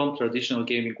players from traditional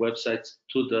gaming websites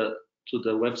to the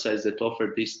websites that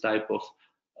offer this type of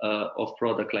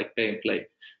product like pay and play.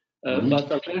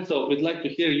 But Alberto, we'd like to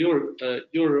hear your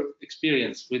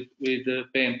experience with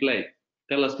pay and play.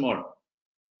 Tell us more.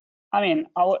 I mean,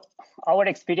 our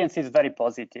experience is very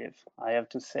positive, I have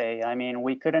to say. I mean,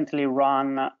 we currently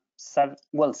run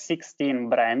 16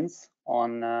 brands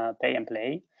on pay and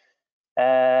play.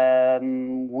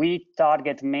 We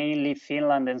target mainly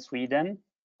Finland and Sweden,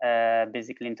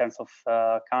 basically in terms of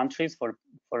countries. For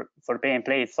pay and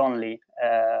play, it's only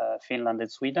Finland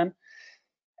and Sweden.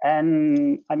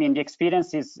 And I mean, the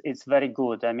experience is very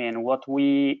good. I mean, what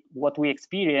we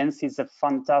experience is a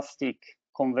fantastic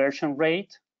conversion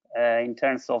rate in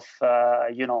terms of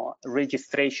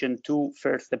registration to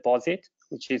first deposit,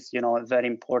 which is a very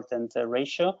important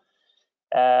ratio.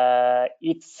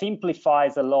 It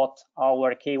simplifies a lot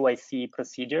our KYC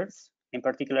procedures, in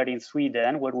particular in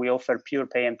Sweden, where we offer pure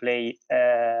pay and play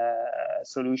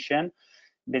solution.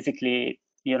 Basically,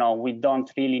 we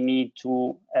don't really need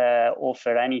to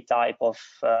offer any type of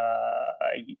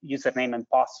username and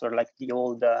password like the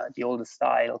old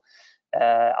style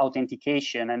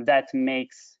authentication, and that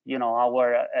makes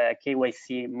our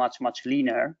KYC much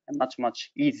leaner and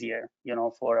much easier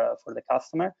for the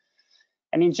customer.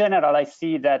 And in general, I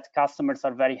see that customers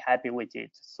are very happy with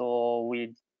it. So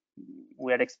we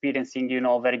are experiencing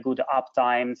very good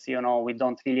uptimes. We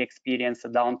don't really experience the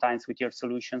downtimes with your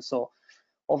solution. So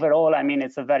overall, I mean,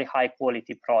 it's a very high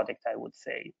quality product, I would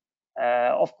say.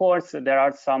 Of course, there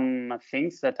are some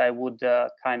things that I would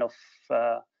kind of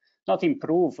not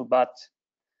improve, but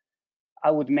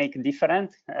I would make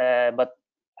different. But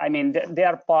I mean, they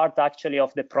are part actually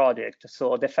of the product.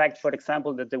 So the fact, for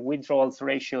example, that the withdrawals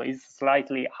ratio is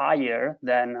slightly higher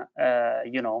than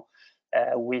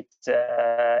with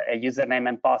a username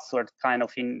and password kind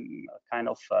of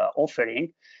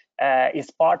offering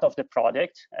is part of the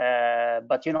product.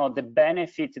 But the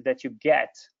benefit that you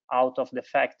get out of the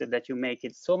fact that you make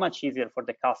it so much easier for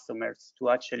the customers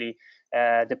to actually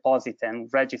deposit and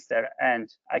register and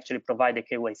actually provide a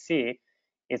KYC,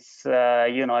 it's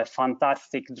a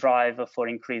fantastic drive for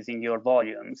increasing your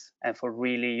volumes and for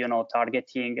really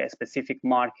targeting a specific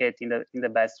market in the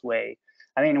best way.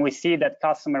 I mean, we see that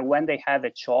customer, when they have a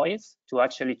choice to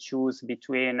actually choose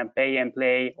between pay and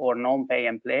play or non-pay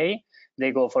and play,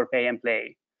 they go for pay and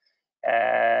play.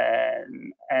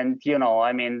 And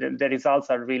I mean, the results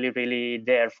are really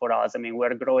there for us. I mean,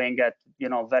 we're growing at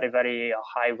very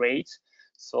high rates.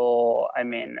 So I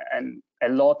mean, and a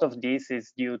lot of this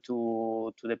is due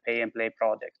to the pay and play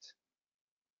product.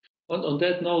 On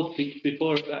that note,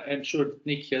 before I'm sure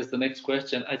Nick has the next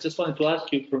question, I just wanted to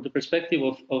ask you, from the perspective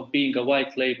of being a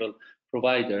white label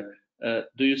provider,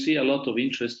 do you see a lot of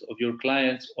interest of your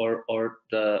clients or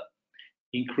the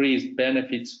increased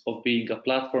benefits of being a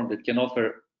platform that can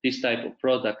offer this type of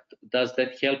product? Does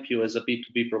that help you as a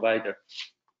B2B provider?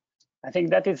 I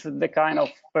think that is the kind of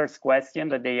first question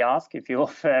that they ask if you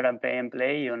offer a pay and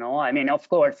play. I mean, of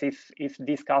course, if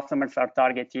these customers are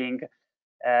targeting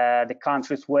the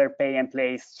countries where pay and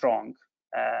play is strong,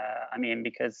 I mean,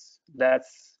 because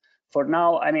that's, for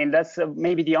now, I mean, that's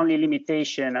maybe the only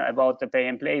limitation about the pay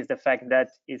and play is the fact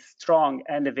that it's strong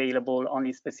and available only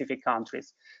in specific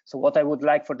countries. So what I would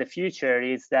like for the future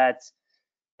is that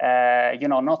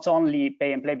not only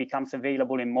pay and play becomes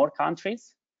available in more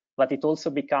countries, but it also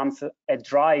becomes a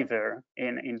driver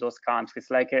in those countries,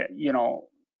 like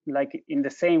like in the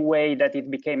same way that it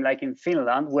became like in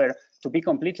Finland, where, to be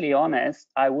completely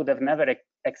honest, I would have never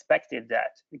expected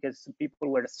that, because people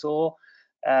were so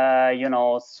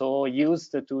so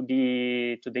used to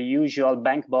the usual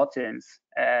bank buttons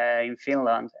in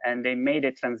Finland, and they made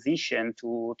a transition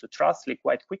to Trustly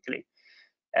quite quickly,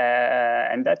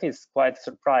 and that is quite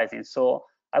surprising. So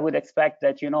I would expect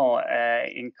that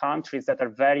in countries that are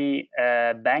very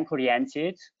bank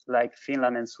oriented, like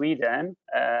Finland and Sweden,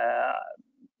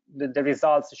 the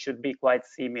results should be quite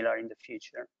similar in the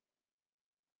future.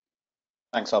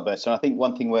 Thanks, Alberto. And I think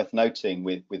one thing worth noting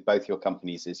with both your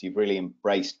companies is you've really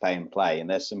embraced pay and play, and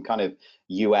there's some kind of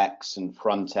UX and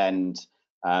front end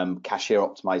cashier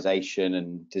optimization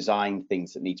and design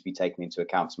things that need to be taken into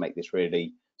account to make this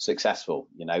really successful.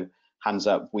 You know, hands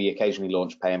up, we occasionally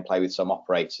launch pay and play with some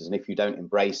operators, and if you don't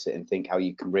embrace it and think how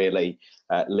you can really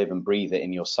live and breathe it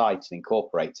in your site and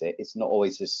incorporate it, it's not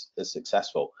always as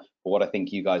successful. But what I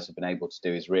think you guys have been able to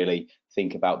do is really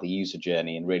think about the user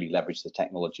journey and really leverage the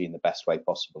technology in the best way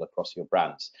possible across your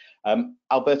brands.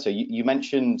 Alberto, you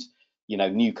mentioned, you know,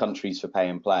 new countries for pay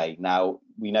and play. Now,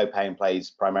 we know pay and play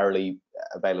is primarily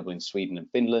available in Sweden and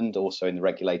Finland, also in the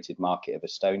regulated market of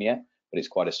Estonia, but it's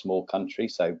quite a small country,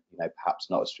 so, you know, perhaps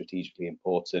not as strategically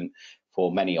important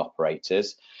for many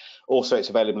operators. Also, it's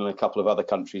available in a couple of other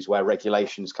countries where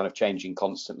regulation is kind of changing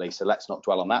constantly, so let's not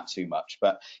dwell on that too much.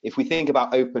 But if we think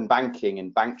about open banking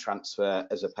and bank transfer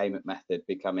as a payment method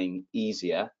becoming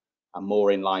easier and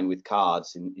more in line with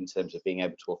cards in terms of being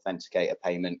able to authenticate a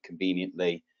payment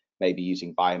conveniently, maybe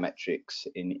using biometrics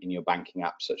in your banking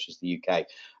app, such as the UK.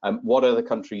 What other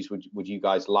countries would you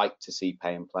guys like to see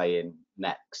pay and play in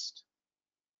next?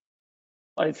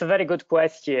 Well, it's a very good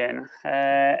question.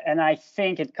 And I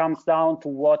think it comes down to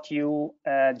what you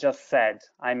just said.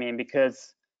 I mean,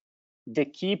 because the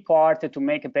key part to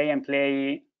make a pay and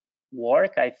play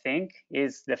work, I think,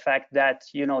 is the fact that,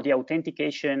 you know, the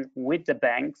authentication with the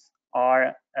banks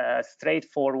are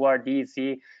straightforward,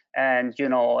 easy, and, you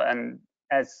know, and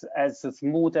as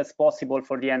smooth as possible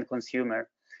for the end consumer.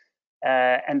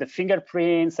 And the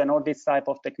fingerprints and all this type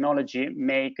of technology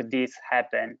make this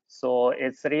happen. So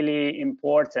it's really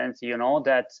important, you know,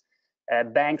 that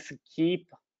banks keep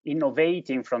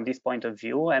innovating from this point of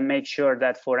view and make sure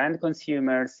that for end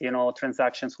consumers, you know,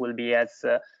 transactions will be as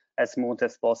smooth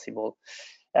as possible.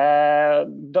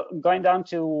 Going down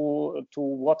to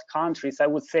what countries, I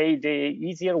would say the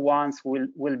easier ones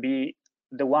will be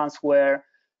the ones where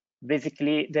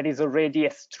basically there is already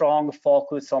a strong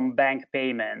focus on bank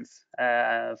payments.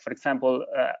 For example,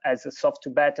 as a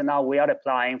Soft2Bet now, we are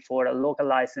applying for a local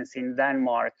license in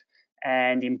Denmark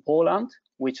and in Poland,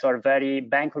 which are very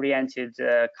bank-oriented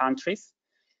countries.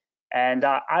 And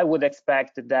I would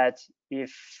expect that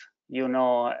if, you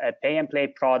know, a pay and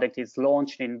play product is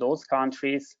launched in those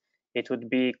countries, it would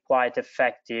be quite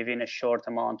effective in a short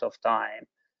amount of time.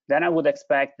 Then I would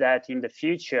expect that in the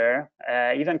future,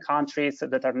 even countries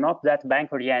that are not that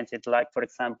bank oriented, like for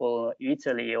example,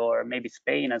 Italy or maybe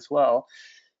Spain as well,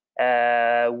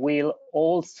 will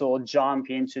also jump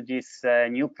into this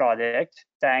new product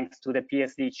thanks to the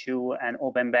PSD2 and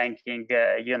open banking,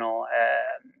 you know,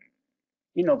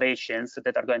 innovations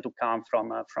that are going to come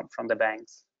from the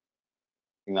banks.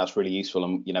 I think that's really useful,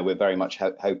 and you know, we're very much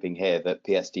hoping here that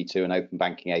PSD2 and open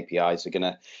banking APIs are going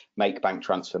to make bank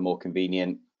transfer more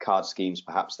convenient. Card schemes,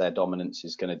 perhaps their dominance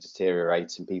is going to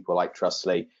deteriorate, and people like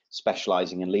Trustly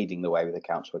specializing and leading the way with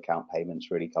account-to-account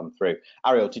payments really come through.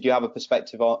 Ariel, did you have a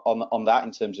perspective on that in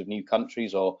terms of new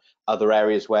countries or other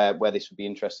areas where this would be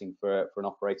interesting for an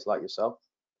operator like yourself?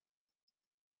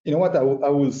 You know what, I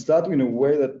will start in a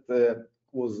way that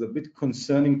was a bit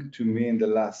concerning to me in the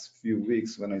last few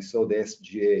weeks when I saw the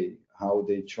SGA, how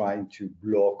they trying to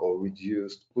block or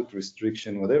reduce, put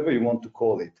restriction, whatever you want to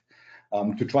call it,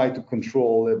 to try to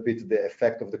control a bit the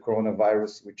effect of the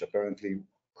coronavirus, which apparently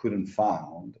couldn't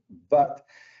found. But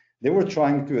they were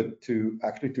trying to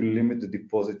actually limit the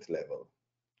deposit level.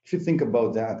 If you think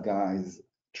about that, guys,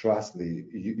 Trustly,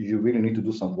 you really need to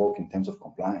do some work in terms of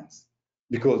compliance,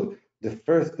 because the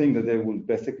first thing that they will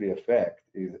basically affect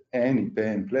is any pay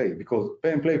and play, because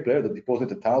pay and play player that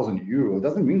deposits €1,000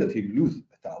 doesn't mean that he loses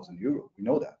 €1,000. We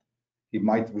know that. He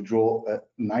might withdraw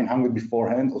 900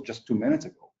 beforehand or just 2 minutes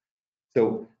ago.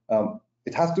 So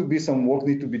it has to be some work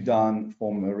need to be done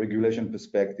from a regulation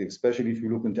perspective, especially if you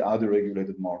look into other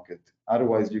regulated market.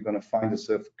 Otherwise, you're going to find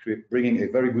yourself bringing a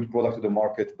very good product to the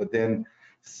market, but then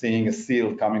seeing a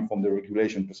seal coming from the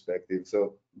regulation perspective.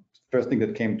 So first thing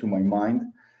that came to my mind.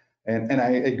 And I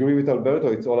agree with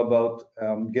Alberto, it's all about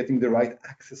getting the right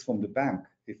access from the bank.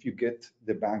 If you get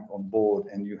the bank on board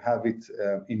and you have it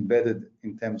embedded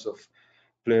in terms of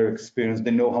player experience, they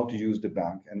know how to use the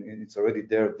bank and it's already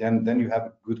there, then you have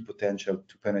a good potential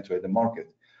to penetrate the market.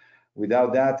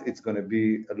 Without that, it's going to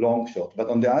be a long shot. But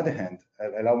on the other hand,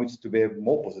 allow me to be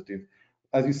more positive.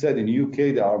 As you said, in the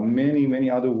UK, there are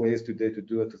many other ways today to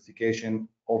do authentication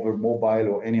over mobile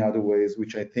or any other ways,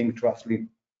 which I think Trustly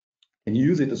can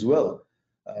use it as well,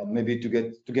 maybe to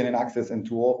get an access and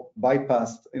to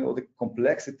bypass, you know, the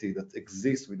complexity that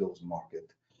exists with those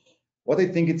markets. What I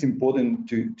think it's important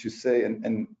to say,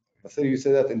 and Vasily, you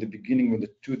said that in the beginning with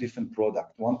the two different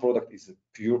products. One product is a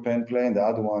pure pay and play, and the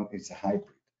other one is a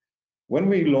hybrid. when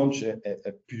we launch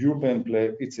a pure pay and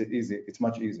play, it's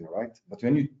much easier, right? But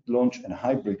when you launch a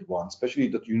hybrid one, especially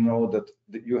that you know that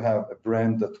you have a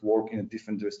brand that work in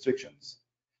different restrictions.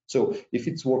 So if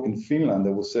it's work in Finland,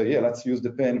 they will say, yeah, let's use the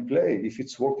pay and play. If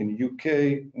it's work in UK,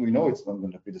 we know it's not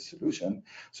going to be the solution.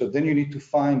 So then you need to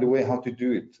find a way how to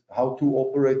do it, how to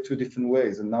operate two different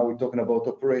ways. And now we're talking about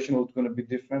operational, it's going to be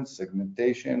different,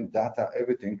 segmentation, data,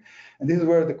 everything. And this is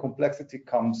where the complexity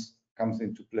comes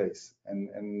into place.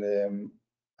 And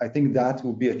I think that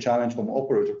will be a challenge from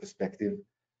operator perspective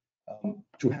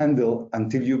to handle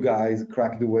until you guys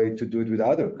crack the way to do it with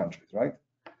other countries, right?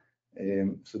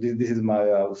 So this is my,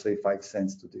 I would say, 5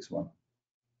 cents to this one.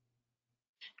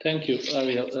 Thank you,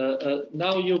 Ariel.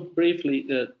 Now you briefly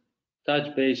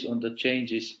touch base on the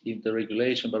changes in the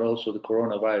regulation, but also the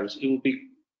coronavirus. It would be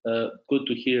good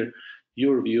to hear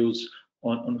your views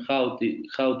on how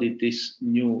did this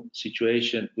new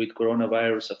situation with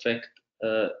coronavirus affect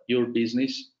your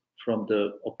business from the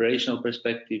operational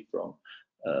perspective, from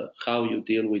how you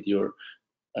deal with your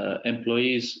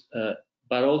employees,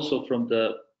 but also from the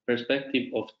perspective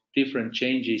of different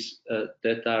changes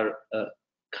that are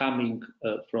coming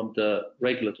from the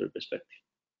regulatory perspective.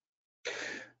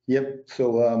 Yep. So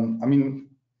I mean,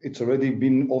 it's already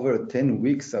been over 10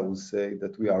 weeks, I would say,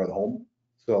 that we are at home.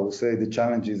 So I would say the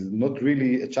challenge is not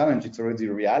really a challenge; it's already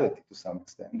a reality to some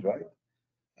extent, right?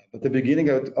 At the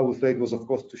beginning, I would say it was, of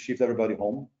course, to shift everybody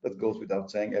home. That goes without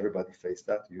saying. Everybody faced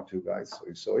that. You two guys, so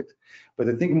you saw it. But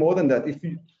I think more than that, if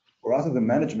you, for us as a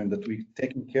management, that we're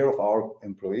taking care of our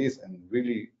employees and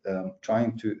really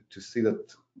trying to see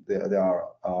that they are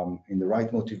in the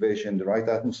right motivation, the right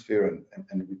atmosphere,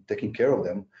 and we're taking care of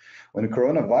them. When the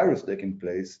coronavirus taking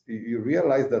place, you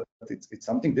realize that it's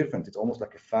something different. It's almost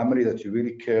like a family that you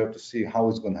really care to see how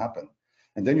it's going to happen.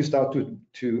 And then you start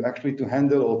to actually to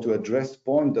handle or to address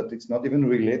point that it's not even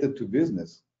related to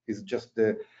business. It's just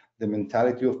the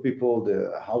mentality of people,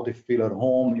 how they feel at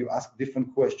home. You ask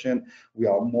different questions. We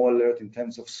are more alert in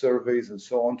terms of surveys and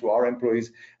so on to our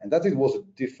employees. And that it was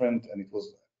different, and it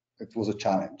was a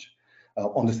challenge.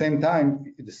 On the same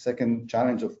time, the second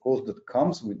challenge, of course, that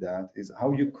comes with that is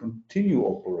how you continue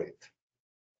operate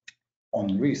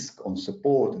on risk, on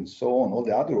support, and so on, all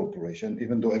the other operation,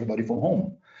 even though everybody from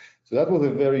home. So that was a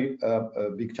very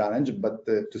big challenge, but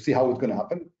to see how it's going to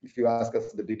happen. If you ask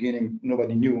us at the beginning,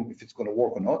 nobody knew if it's going to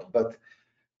work or not, but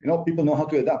you know, people know how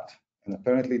to adapt. And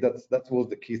apparently that was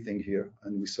the key thing here.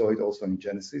 And we saw it also in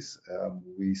Genesis.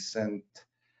 We sent,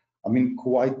 I mean,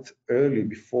 quite early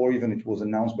before even it was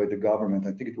announced by the government,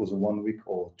 I think it was 1 week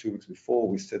or 2 weeks before,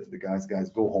 we said to the guys,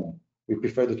 go home. We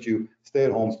prefer that you stay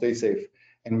at home, stay safe.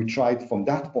 And we tried from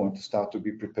that point to start to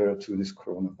be prepared to this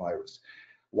coronavirus.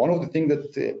 One of the things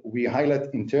that we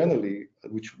highlight internally,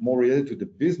 which more related to the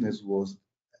business, was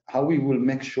how we will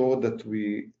make sure that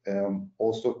we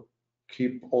also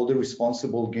keep all the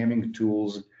responsible gaming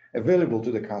tools available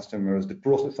to the customers. The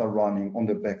process are running on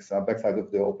the backside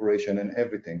of the operation and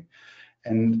everything.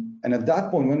 And at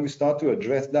that point, when we start to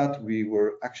address that, we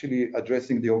were actually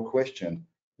addressing your question: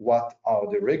 what are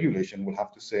the regulation will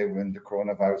have to say when the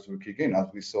coronavirus will kick in, as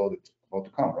we saw that about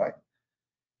to come, right?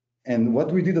 And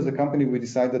what we did as a company, we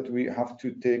decided that we have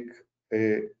to take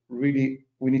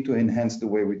we need to enhance the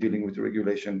way we're dealing with the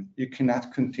regulation. You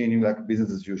cannot continue like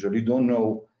business as usual. You don't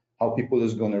know how people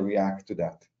is going to react to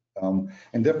that.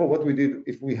 And therefore, what we did,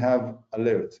 if we have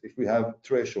alerts, if we have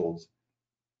thresholds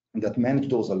that manage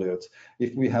those alerts,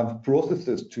 if we have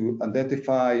processes to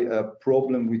identify a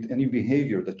problem with any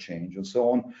behavior that change and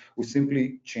so on, we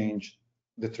simply change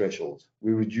the thresholds.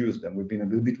 We reduce them. We've been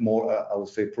a little bit more, I would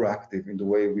say, proactive in the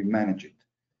way we manage it.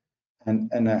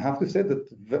 And I have to say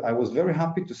that I was very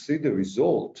happy to see the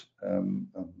result a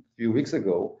few weeks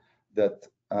ago that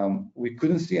we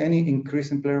couldn't see any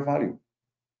increase in player value.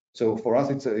 So for us,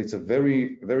 it's a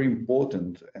very, very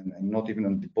important and not even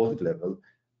on deposit level,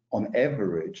 on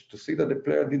average, to see that the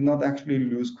player did not actually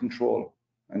lose control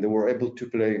and they were able to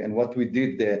play. And what we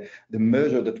did, the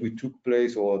measure that we took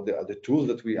place or the tools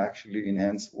that we actually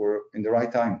enhanced were in the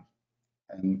right time.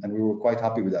 And we were quite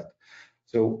happy with that.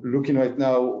 So looking right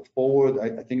now forward,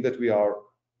 I think that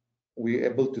we're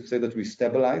able to say that we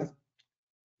stabilize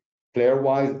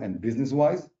player-wise and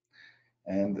business-wise.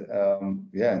 And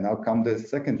yeah, now come the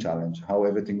second challenge, how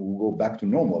everything will go back to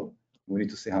normal. We need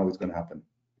to see how it's going to happen.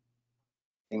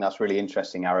 I think that's really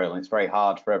interesting, Ariel, and it's very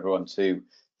hard for everyone to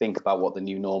think about what the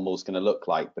new normal is going to look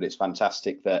like, but it's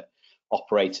fantastic that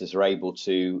operators are able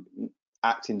to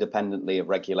act independently of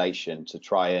regulation to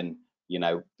try and, you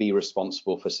know, be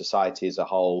responsible for society as a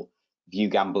whole, view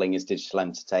gambling as digital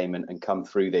entertainment, and come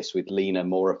through this with leaner,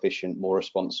 more efficient, more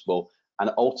responsible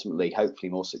and ultimately, hopefully,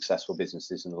 more successful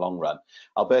businesses in the long run.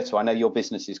 Alberto, I know your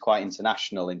business is quite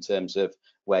international in terms of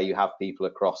where you have people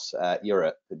across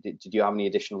Europe. Did you have any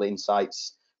additional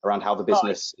insights around how the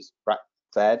business is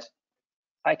fared?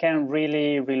 I can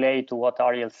really relate to what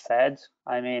Ariel said.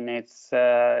 I mean, it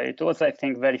was, I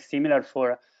think, very similar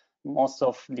for most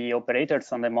of the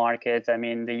operators on the market. I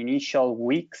mean, the initial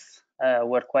weeks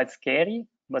were quite scary,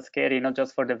 but scary not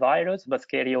just for the virus, but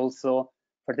scary also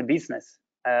for the business.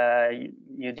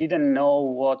 You didn't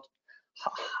know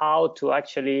how to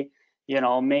actually,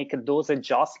 make those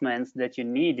adjustments that you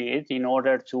needed in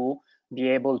order to be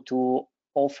able to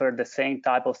offer the same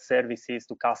type of services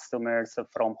to customers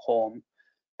from home.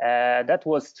 That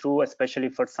was true, especially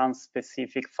for some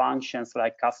specific functions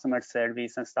like customer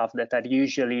service and stuff that are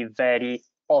usually very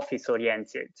office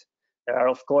oriented. There are,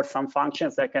 of course, some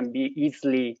functions that can be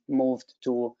easily moved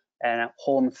to a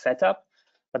home setup,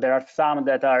 but there are some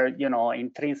that are,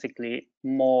 intrinsically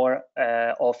more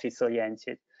office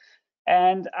oriented.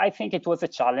 And I think it was a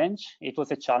challenge. It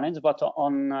was a challenge, but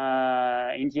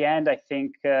in the end, I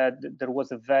think there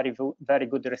was a very, very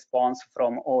good response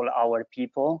from all our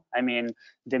people. I mean,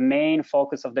 the main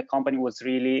focus of the company was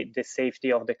really the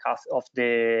safety of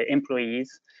the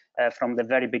employees from the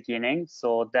very beginning.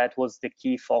 So that was the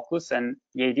key focus. And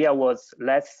the idea was,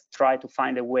 let's try to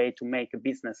find a way to make a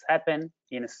business happen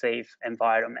in a safe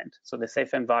environment. So the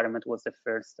safe environment was the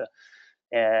first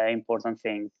important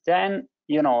thing. Then,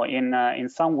 in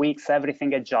some weeks,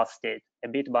 everything adjusted a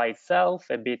bit by itself,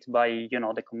 a bit by,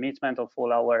 the commitment of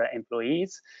all our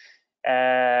employees.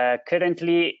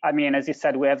 Currently, I mean, as you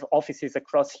said, we have offices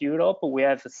across Europe. We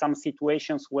have some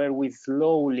situations where we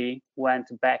slowly went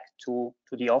back to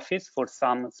the office for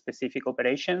some specific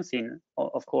operations,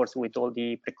 of course, with all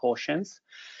the precautions.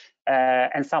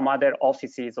 And some other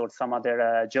offices or some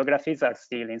other geographies are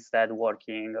still instead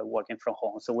working from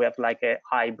home. So we have like a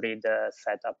hybrid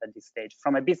setup at this stage.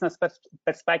 From a business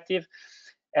perspective,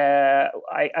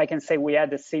 I can say we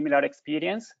had a similar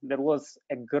experience. There was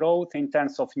a growth in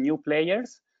terms of new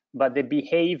players, but the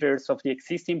behaviors of the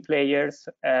existing players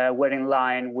were in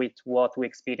line with what we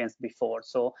experienced before.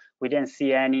 So we didn't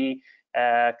see any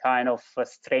kind of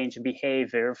strange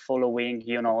behavior following,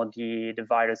 the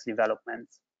virus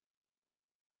developments.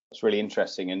 It's really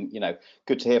interesting, and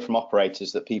good to hear from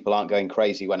operators that people aren't going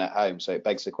crazy when at home. So it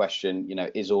begs the question,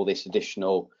 is all this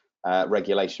additional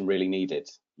regulation really needed?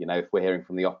 If we're hearing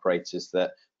from the operators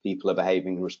that people are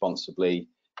behaving responsibly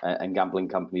and gambling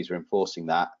companies are enforcing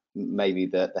that, maybe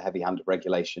the heavy hand of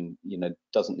regulation,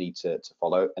 doesn't need to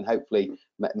follow, and hopefully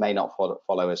may not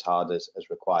follow as hard as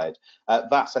required.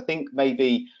 Vas, I think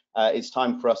maybe it's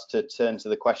time for us to turn to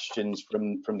the questions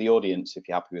from the audience, if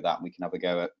you're happy with that, and we can have a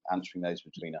go at answering those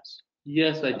between us.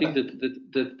 Yes, I think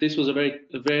that this was a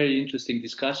very interesting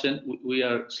discussion. We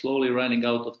are slowly running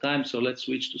out of time, so let's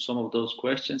switch to some of those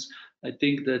questions. I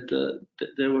think that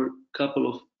there were a couple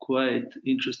of quite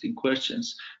interesting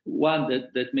questions. One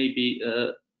that maybe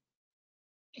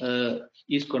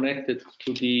is connected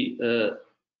to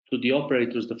the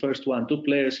operators. The first one: do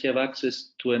players have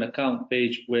access to an account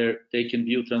page where they can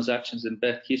view transactions and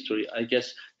bet history? I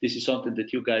guess this is something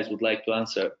that you guys would like to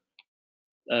answer.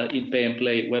 In pay and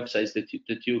play websites that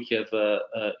you have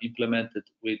implemented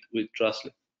with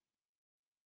Trustly.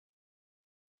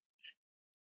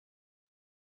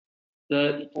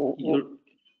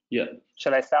 Yeah.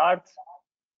 Shall I start?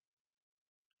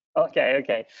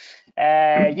 Okay.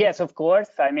 Yes, of course.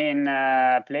 I mean,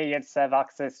 players have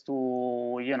access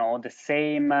to, the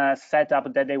same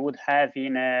setup that they would have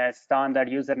in a standard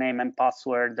username and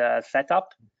password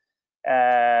setup.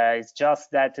 It's just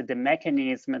that the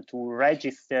mechanism to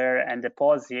register and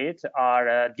deposit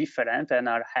are different and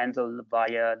are handled by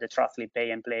the Trustly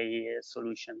Pay and Play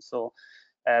solution. So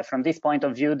from this point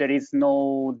of view, there is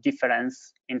no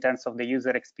difference in terms of the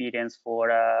user experience for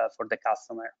the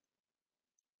customer.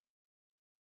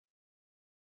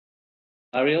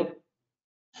 Ariel?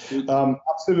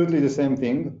 Absolutely the same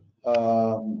thing.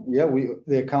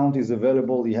 The account is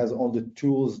available. He has all the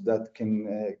tools that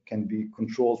can be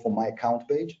controlled from my account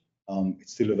page.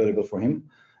 It's still available for him,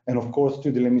 and of course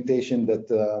to the limitation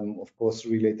that of course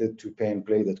related to pay and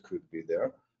play that could be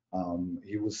there.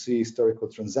 He will see historical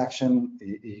transaction.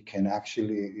 He can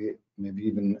actually maybe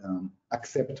even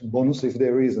accept bonus if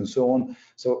there is, and so on.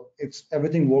 So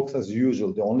everything works as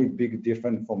usual. The only big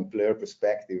difference from a player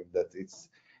perspective that it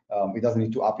doesn't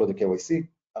need to upload the KYC.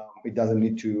 It doesn't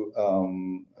need to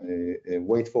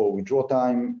wait for withdrawal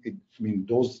time.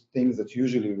 Those things that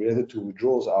usually related to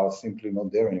withdrawals are simply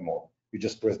not there anymore. You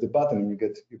just press the button and you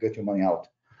get your money out.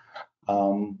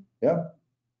 Awesome.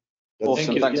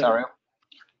 Thanks, Ariel.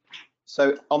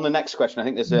 So on the next question, I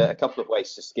think there's a couple of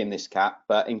ways to skin this cat,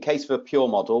 but in case of a pure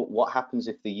model, what happens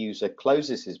if the user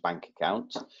closes his bank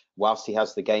account whilst he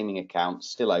has the gaming account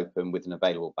still open with an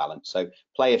available balance? So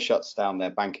player shuts down their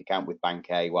bank account with Bank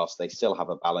A whilst they still have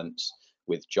a balance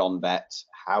with John Bet.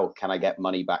 How can I get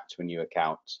money back to a new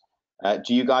account?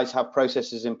 Do you guys have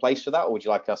processes in place for that, or would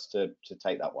you like us to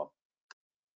take that one?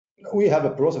 We have a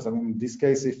process. I mean, in this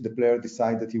case, if the player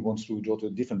decides that he wants to withdraw to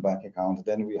a different bank account,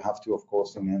 then we have to, of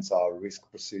course, enhance our risk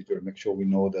procedure, make sure we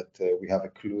know that we have a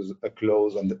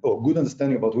close and good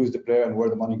understanding about who is the player and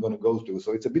where the money going to go to.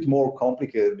 So it's a bit more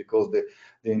complicated because the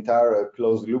entire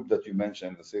closed loop that you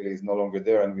mentioned, Vasily, is no longer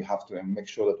there, and we have to make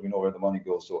sure that we know where the money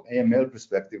goes. So AML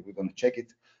perspective, we're going to check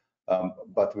it,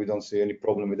 but we don't see any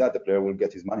problem with that. The player will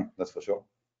get his money, that's for sure.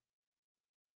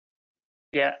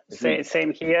 Yeah,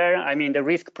 same here. I mean, the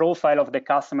risk profile of the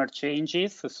customer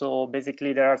changes. So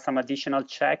basically, there are some additional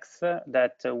checks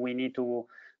that we need to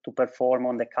perform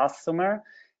on the customer.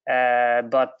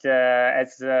 But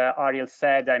as Ariel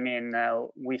said, I mean,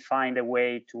 we find a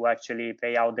way to actually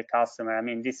pay out the customer. I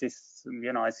mean, this is,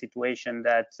 you know, a situation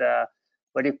that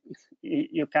but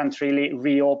you can't really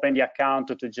reopen the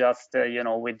account to just, you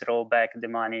know, withdraw back the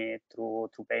money to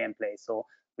pay and play. So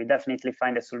we definitely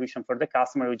find a solution for the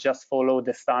customer. We just follow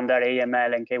the standard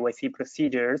AML and KYC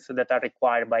procedures that are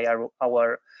required by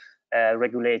our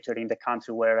regulator in the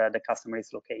country where the customer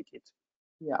is located.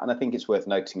 Yeah, and I think it's worth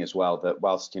noting as well that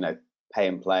whilst, you know, pay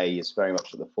and play is very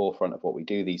much at the forefront of what we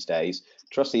do these days,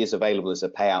 Trustly is available as a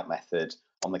payout method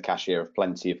on the cashier of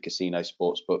plenty of casino,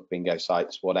 sportsbook, bingo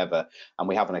sites, whatever. And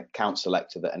we have an account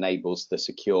selector that enables the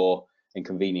secure and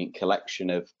convenient collection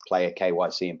of player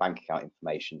KYC and bank account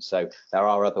information. So there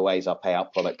are other ways our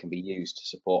payout product can be used to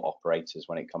support operators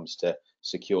when it comes to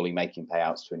securely making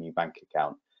payouts to a new bank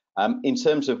account. In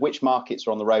terms of which markets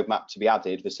are on the roadmap to be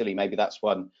added, Vasily, maybe that's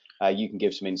one you can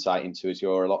give some insight into, as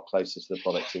you're a lot closer to the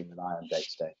product team than I am day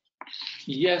to day.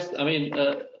 Yes, I mean,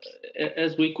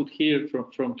 as we could hear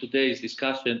from today's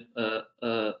discussion,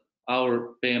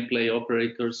 our pay and play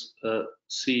operators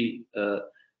see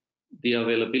the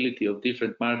availability of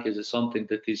different markets as something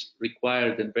that is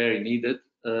required and very needed,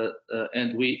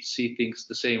 and we see things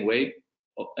the same way.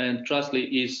 And Trustly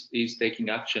is taking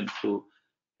action to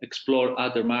explore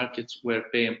other markets where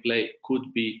pay and play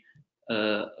could be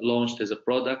launched as a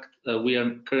product. We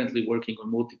are currently working on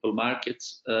multiple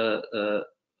markets.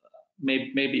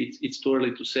 Maybe it's too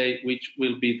early to say which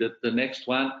will be the next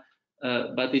one,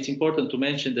 but it's important to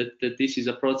mention that this is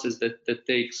a process that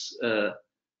takes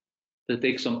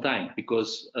some time,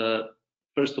 because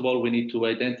first of all we need to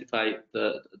identify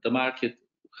the market,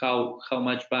 how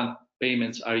much bank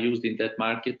payments are used in that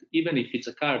market. Even if it's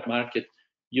a card market,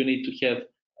 you need to have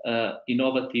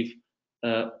innovative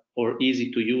or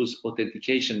easy to use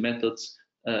authentication methods,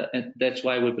 and that's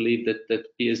why we believe that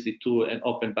PSD2 and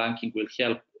open banking will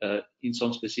help in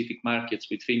some specific markets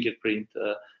with fingerprint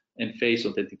and face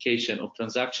authentication of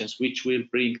transactions, which will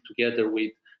bring together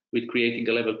with creating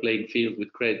a level playing field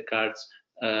with credit cards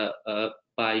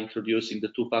by introducing the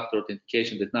two-factor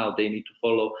authentication that now they need to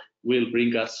follow, will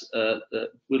bring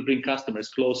customers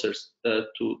closer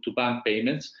to bank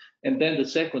payments. And then the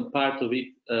second part of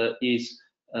it is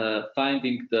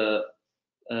finding the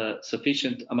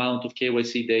sufficient amount of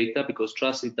KYC data, because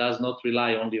Trustly does not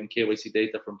rely only on KYC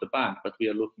data from the bank, but we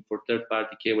are looking for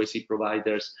third-party KYC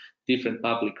providers, different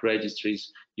public registries.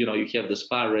 You know, you have the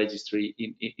SPAR registry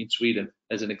in Sweden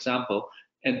as an example.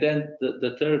 And then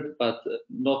the third, but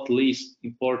not least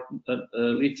important,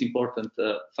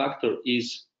 factor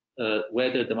is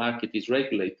whether the market is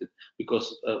regulated,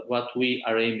 because what we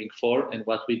are aiming for and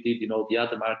what we did in all the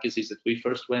other markets is that we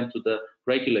first went to the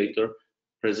regulator,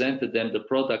 presented them the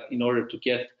product in order to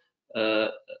get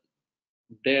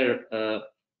their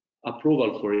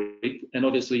approval for it. And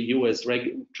obviously, you as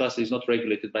Trustly is not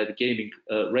regulated by the gaming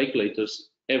regulators.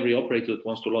 Every operator that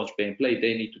wants to launch pay and play,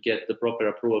 they need to get the proper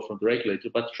approval from the regulator.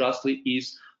 But Trustly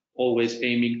is always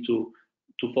aiming to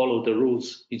follow the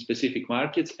rules in specific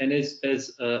markets. And as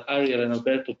Ariel and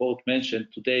Alberto both mentioned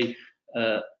today,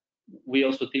 we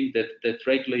also think that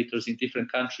regulators in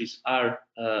different countries are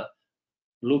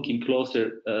looking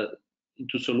closer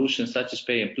into solutions such as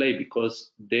pay and play,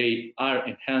 because they are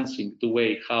enhancing the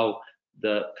way how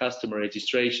the customer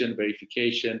registration,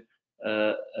 verification,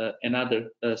 and other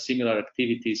similar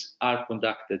activities are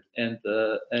conducted, and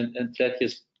that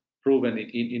has proven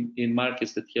in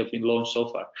markets that have been launched so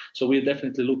far. So we're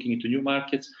definitely looking into new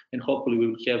markets, and hopefully we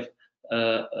will have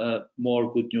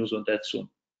more good news on that soon.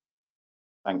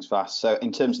 Thanks, Vas. So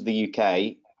in terms of the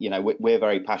UK, you know, we're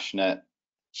very passionate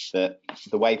that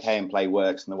the way pay and play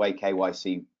works and the way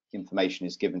KYC information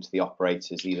is given to the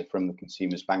operators either from the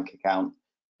consumer's bank account,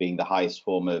 being the highest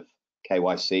form of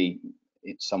KYC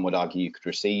some would argue you could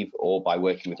receive, or by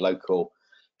working with local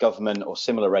government or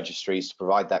similar registries to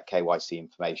provide that KYC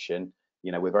information.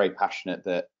 You know, we're very passionate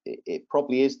that it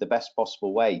probably is the best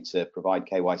possible way to provide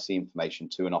KYC information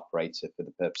to an operator for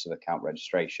the purpose of account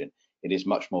registration. It is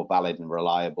much more valid and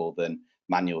reliable than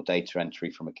manual data entry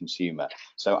from a consumer.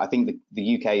 So I think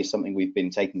the UK is something we've been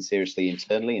taking seriously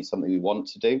internally and something we want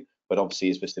to do, but obviously,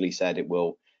 as Vasily said, it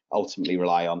will ultimately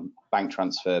rely on bank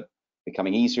transfer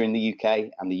becoming easier in the UK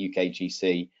and the UK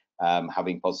GC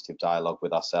having positive dialogue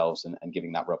with ourselves and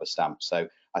giving that rubber stamp. So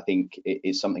I think it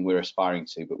is something we're aspiring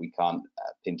to, but we can't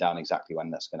pin down exactly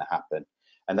when that's going to happen.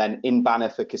 And then in banner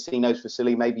for casinos,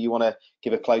 Vasily, maybe you want to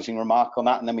give a closing remark on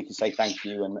that, and then we can say thank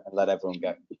you and let everyone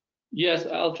go. Yes,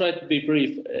 I'll try to be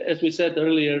brief. As we said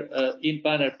earlier,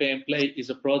 in-banner pay and play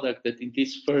is a product that in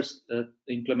this first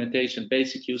implementation,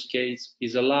 basic use case,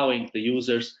 is allowing the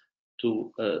users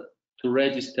to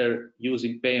register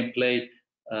using pay and play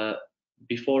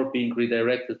before being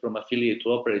redirected from affiliate to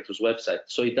operator's website.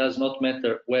 So it does not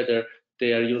matter whether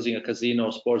they are using a casino,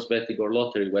 sports betting, or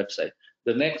lottery website.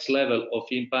 The next level of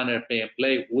in-banner pay and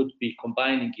play would be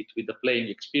combining it with the playing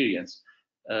experience.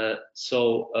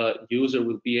 So user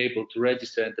will be able to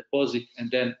register and deposit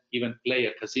and then even play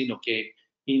a casino game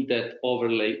in that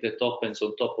overlay that opens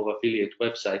on top of affiliate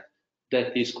website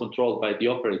that is controlled by the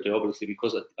operator, obviously,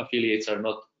 because affiliates are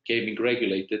not gaming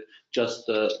regulated. Just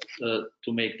to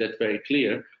make that very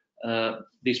clear,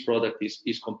 this product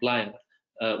is compliant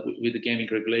with the gaming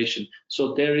regulation.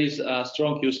 So there is a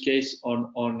strong use case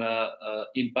on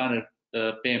in-banner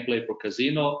pay and play for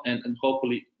casino, and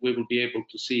hopefully we will be able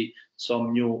to see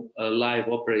some new live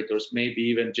operators, maybe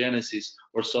even Genesis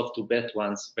or Soft2Bet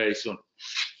ones very soon.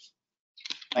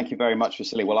 Thank you very much,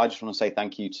 Vasily. Well, I just want to say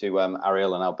thank you to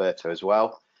Ariel and Alberto as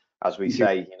well. As we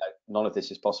say, you know, none of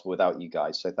this is possible without you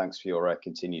guys. So thanks for your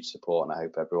continued support, and I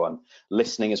hope everyone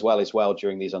listening as well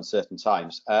during these uncertain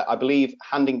times. I believe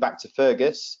handing back to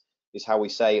Fergus is how we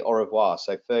say au revoir.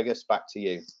 So Fergus, back to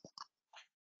you.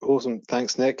 Awesome,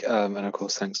 thanks Nick, and of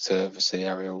course thanks to Vasily,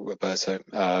 Ariel, Roberto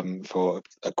for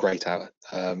a great hour.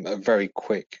 A very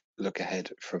quick look ahead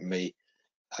from me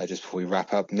just before we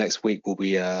wrap up. Next week we'll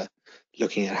be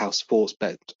looking at how sports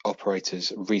bet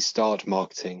operators restart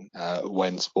marketing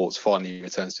when sports finally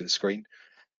returns to the screen,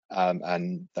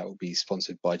 and that will be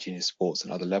sponsored by Genius Sports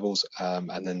and Other Levels.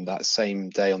 And then that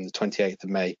same day on the 28th of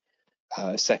May,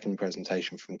 a second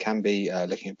presentation from Canby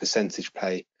looking at percentage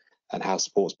play and how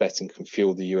sports betting can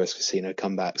fuel the US casino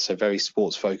comeback. So very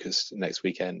sports focused next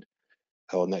weekend,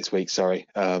 or next week, sorry.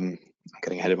 I'm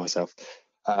getting ahead of myself.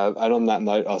 And on that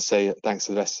note, I'll say thanks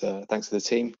to the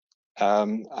team,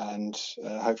 and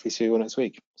hopefully see you all next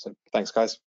week. So thanks,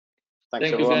 guys. Thanks,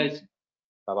 Thank everyone. you, guys.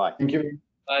 Bye-bye. Thank you.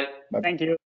 Bye. Thank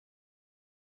you.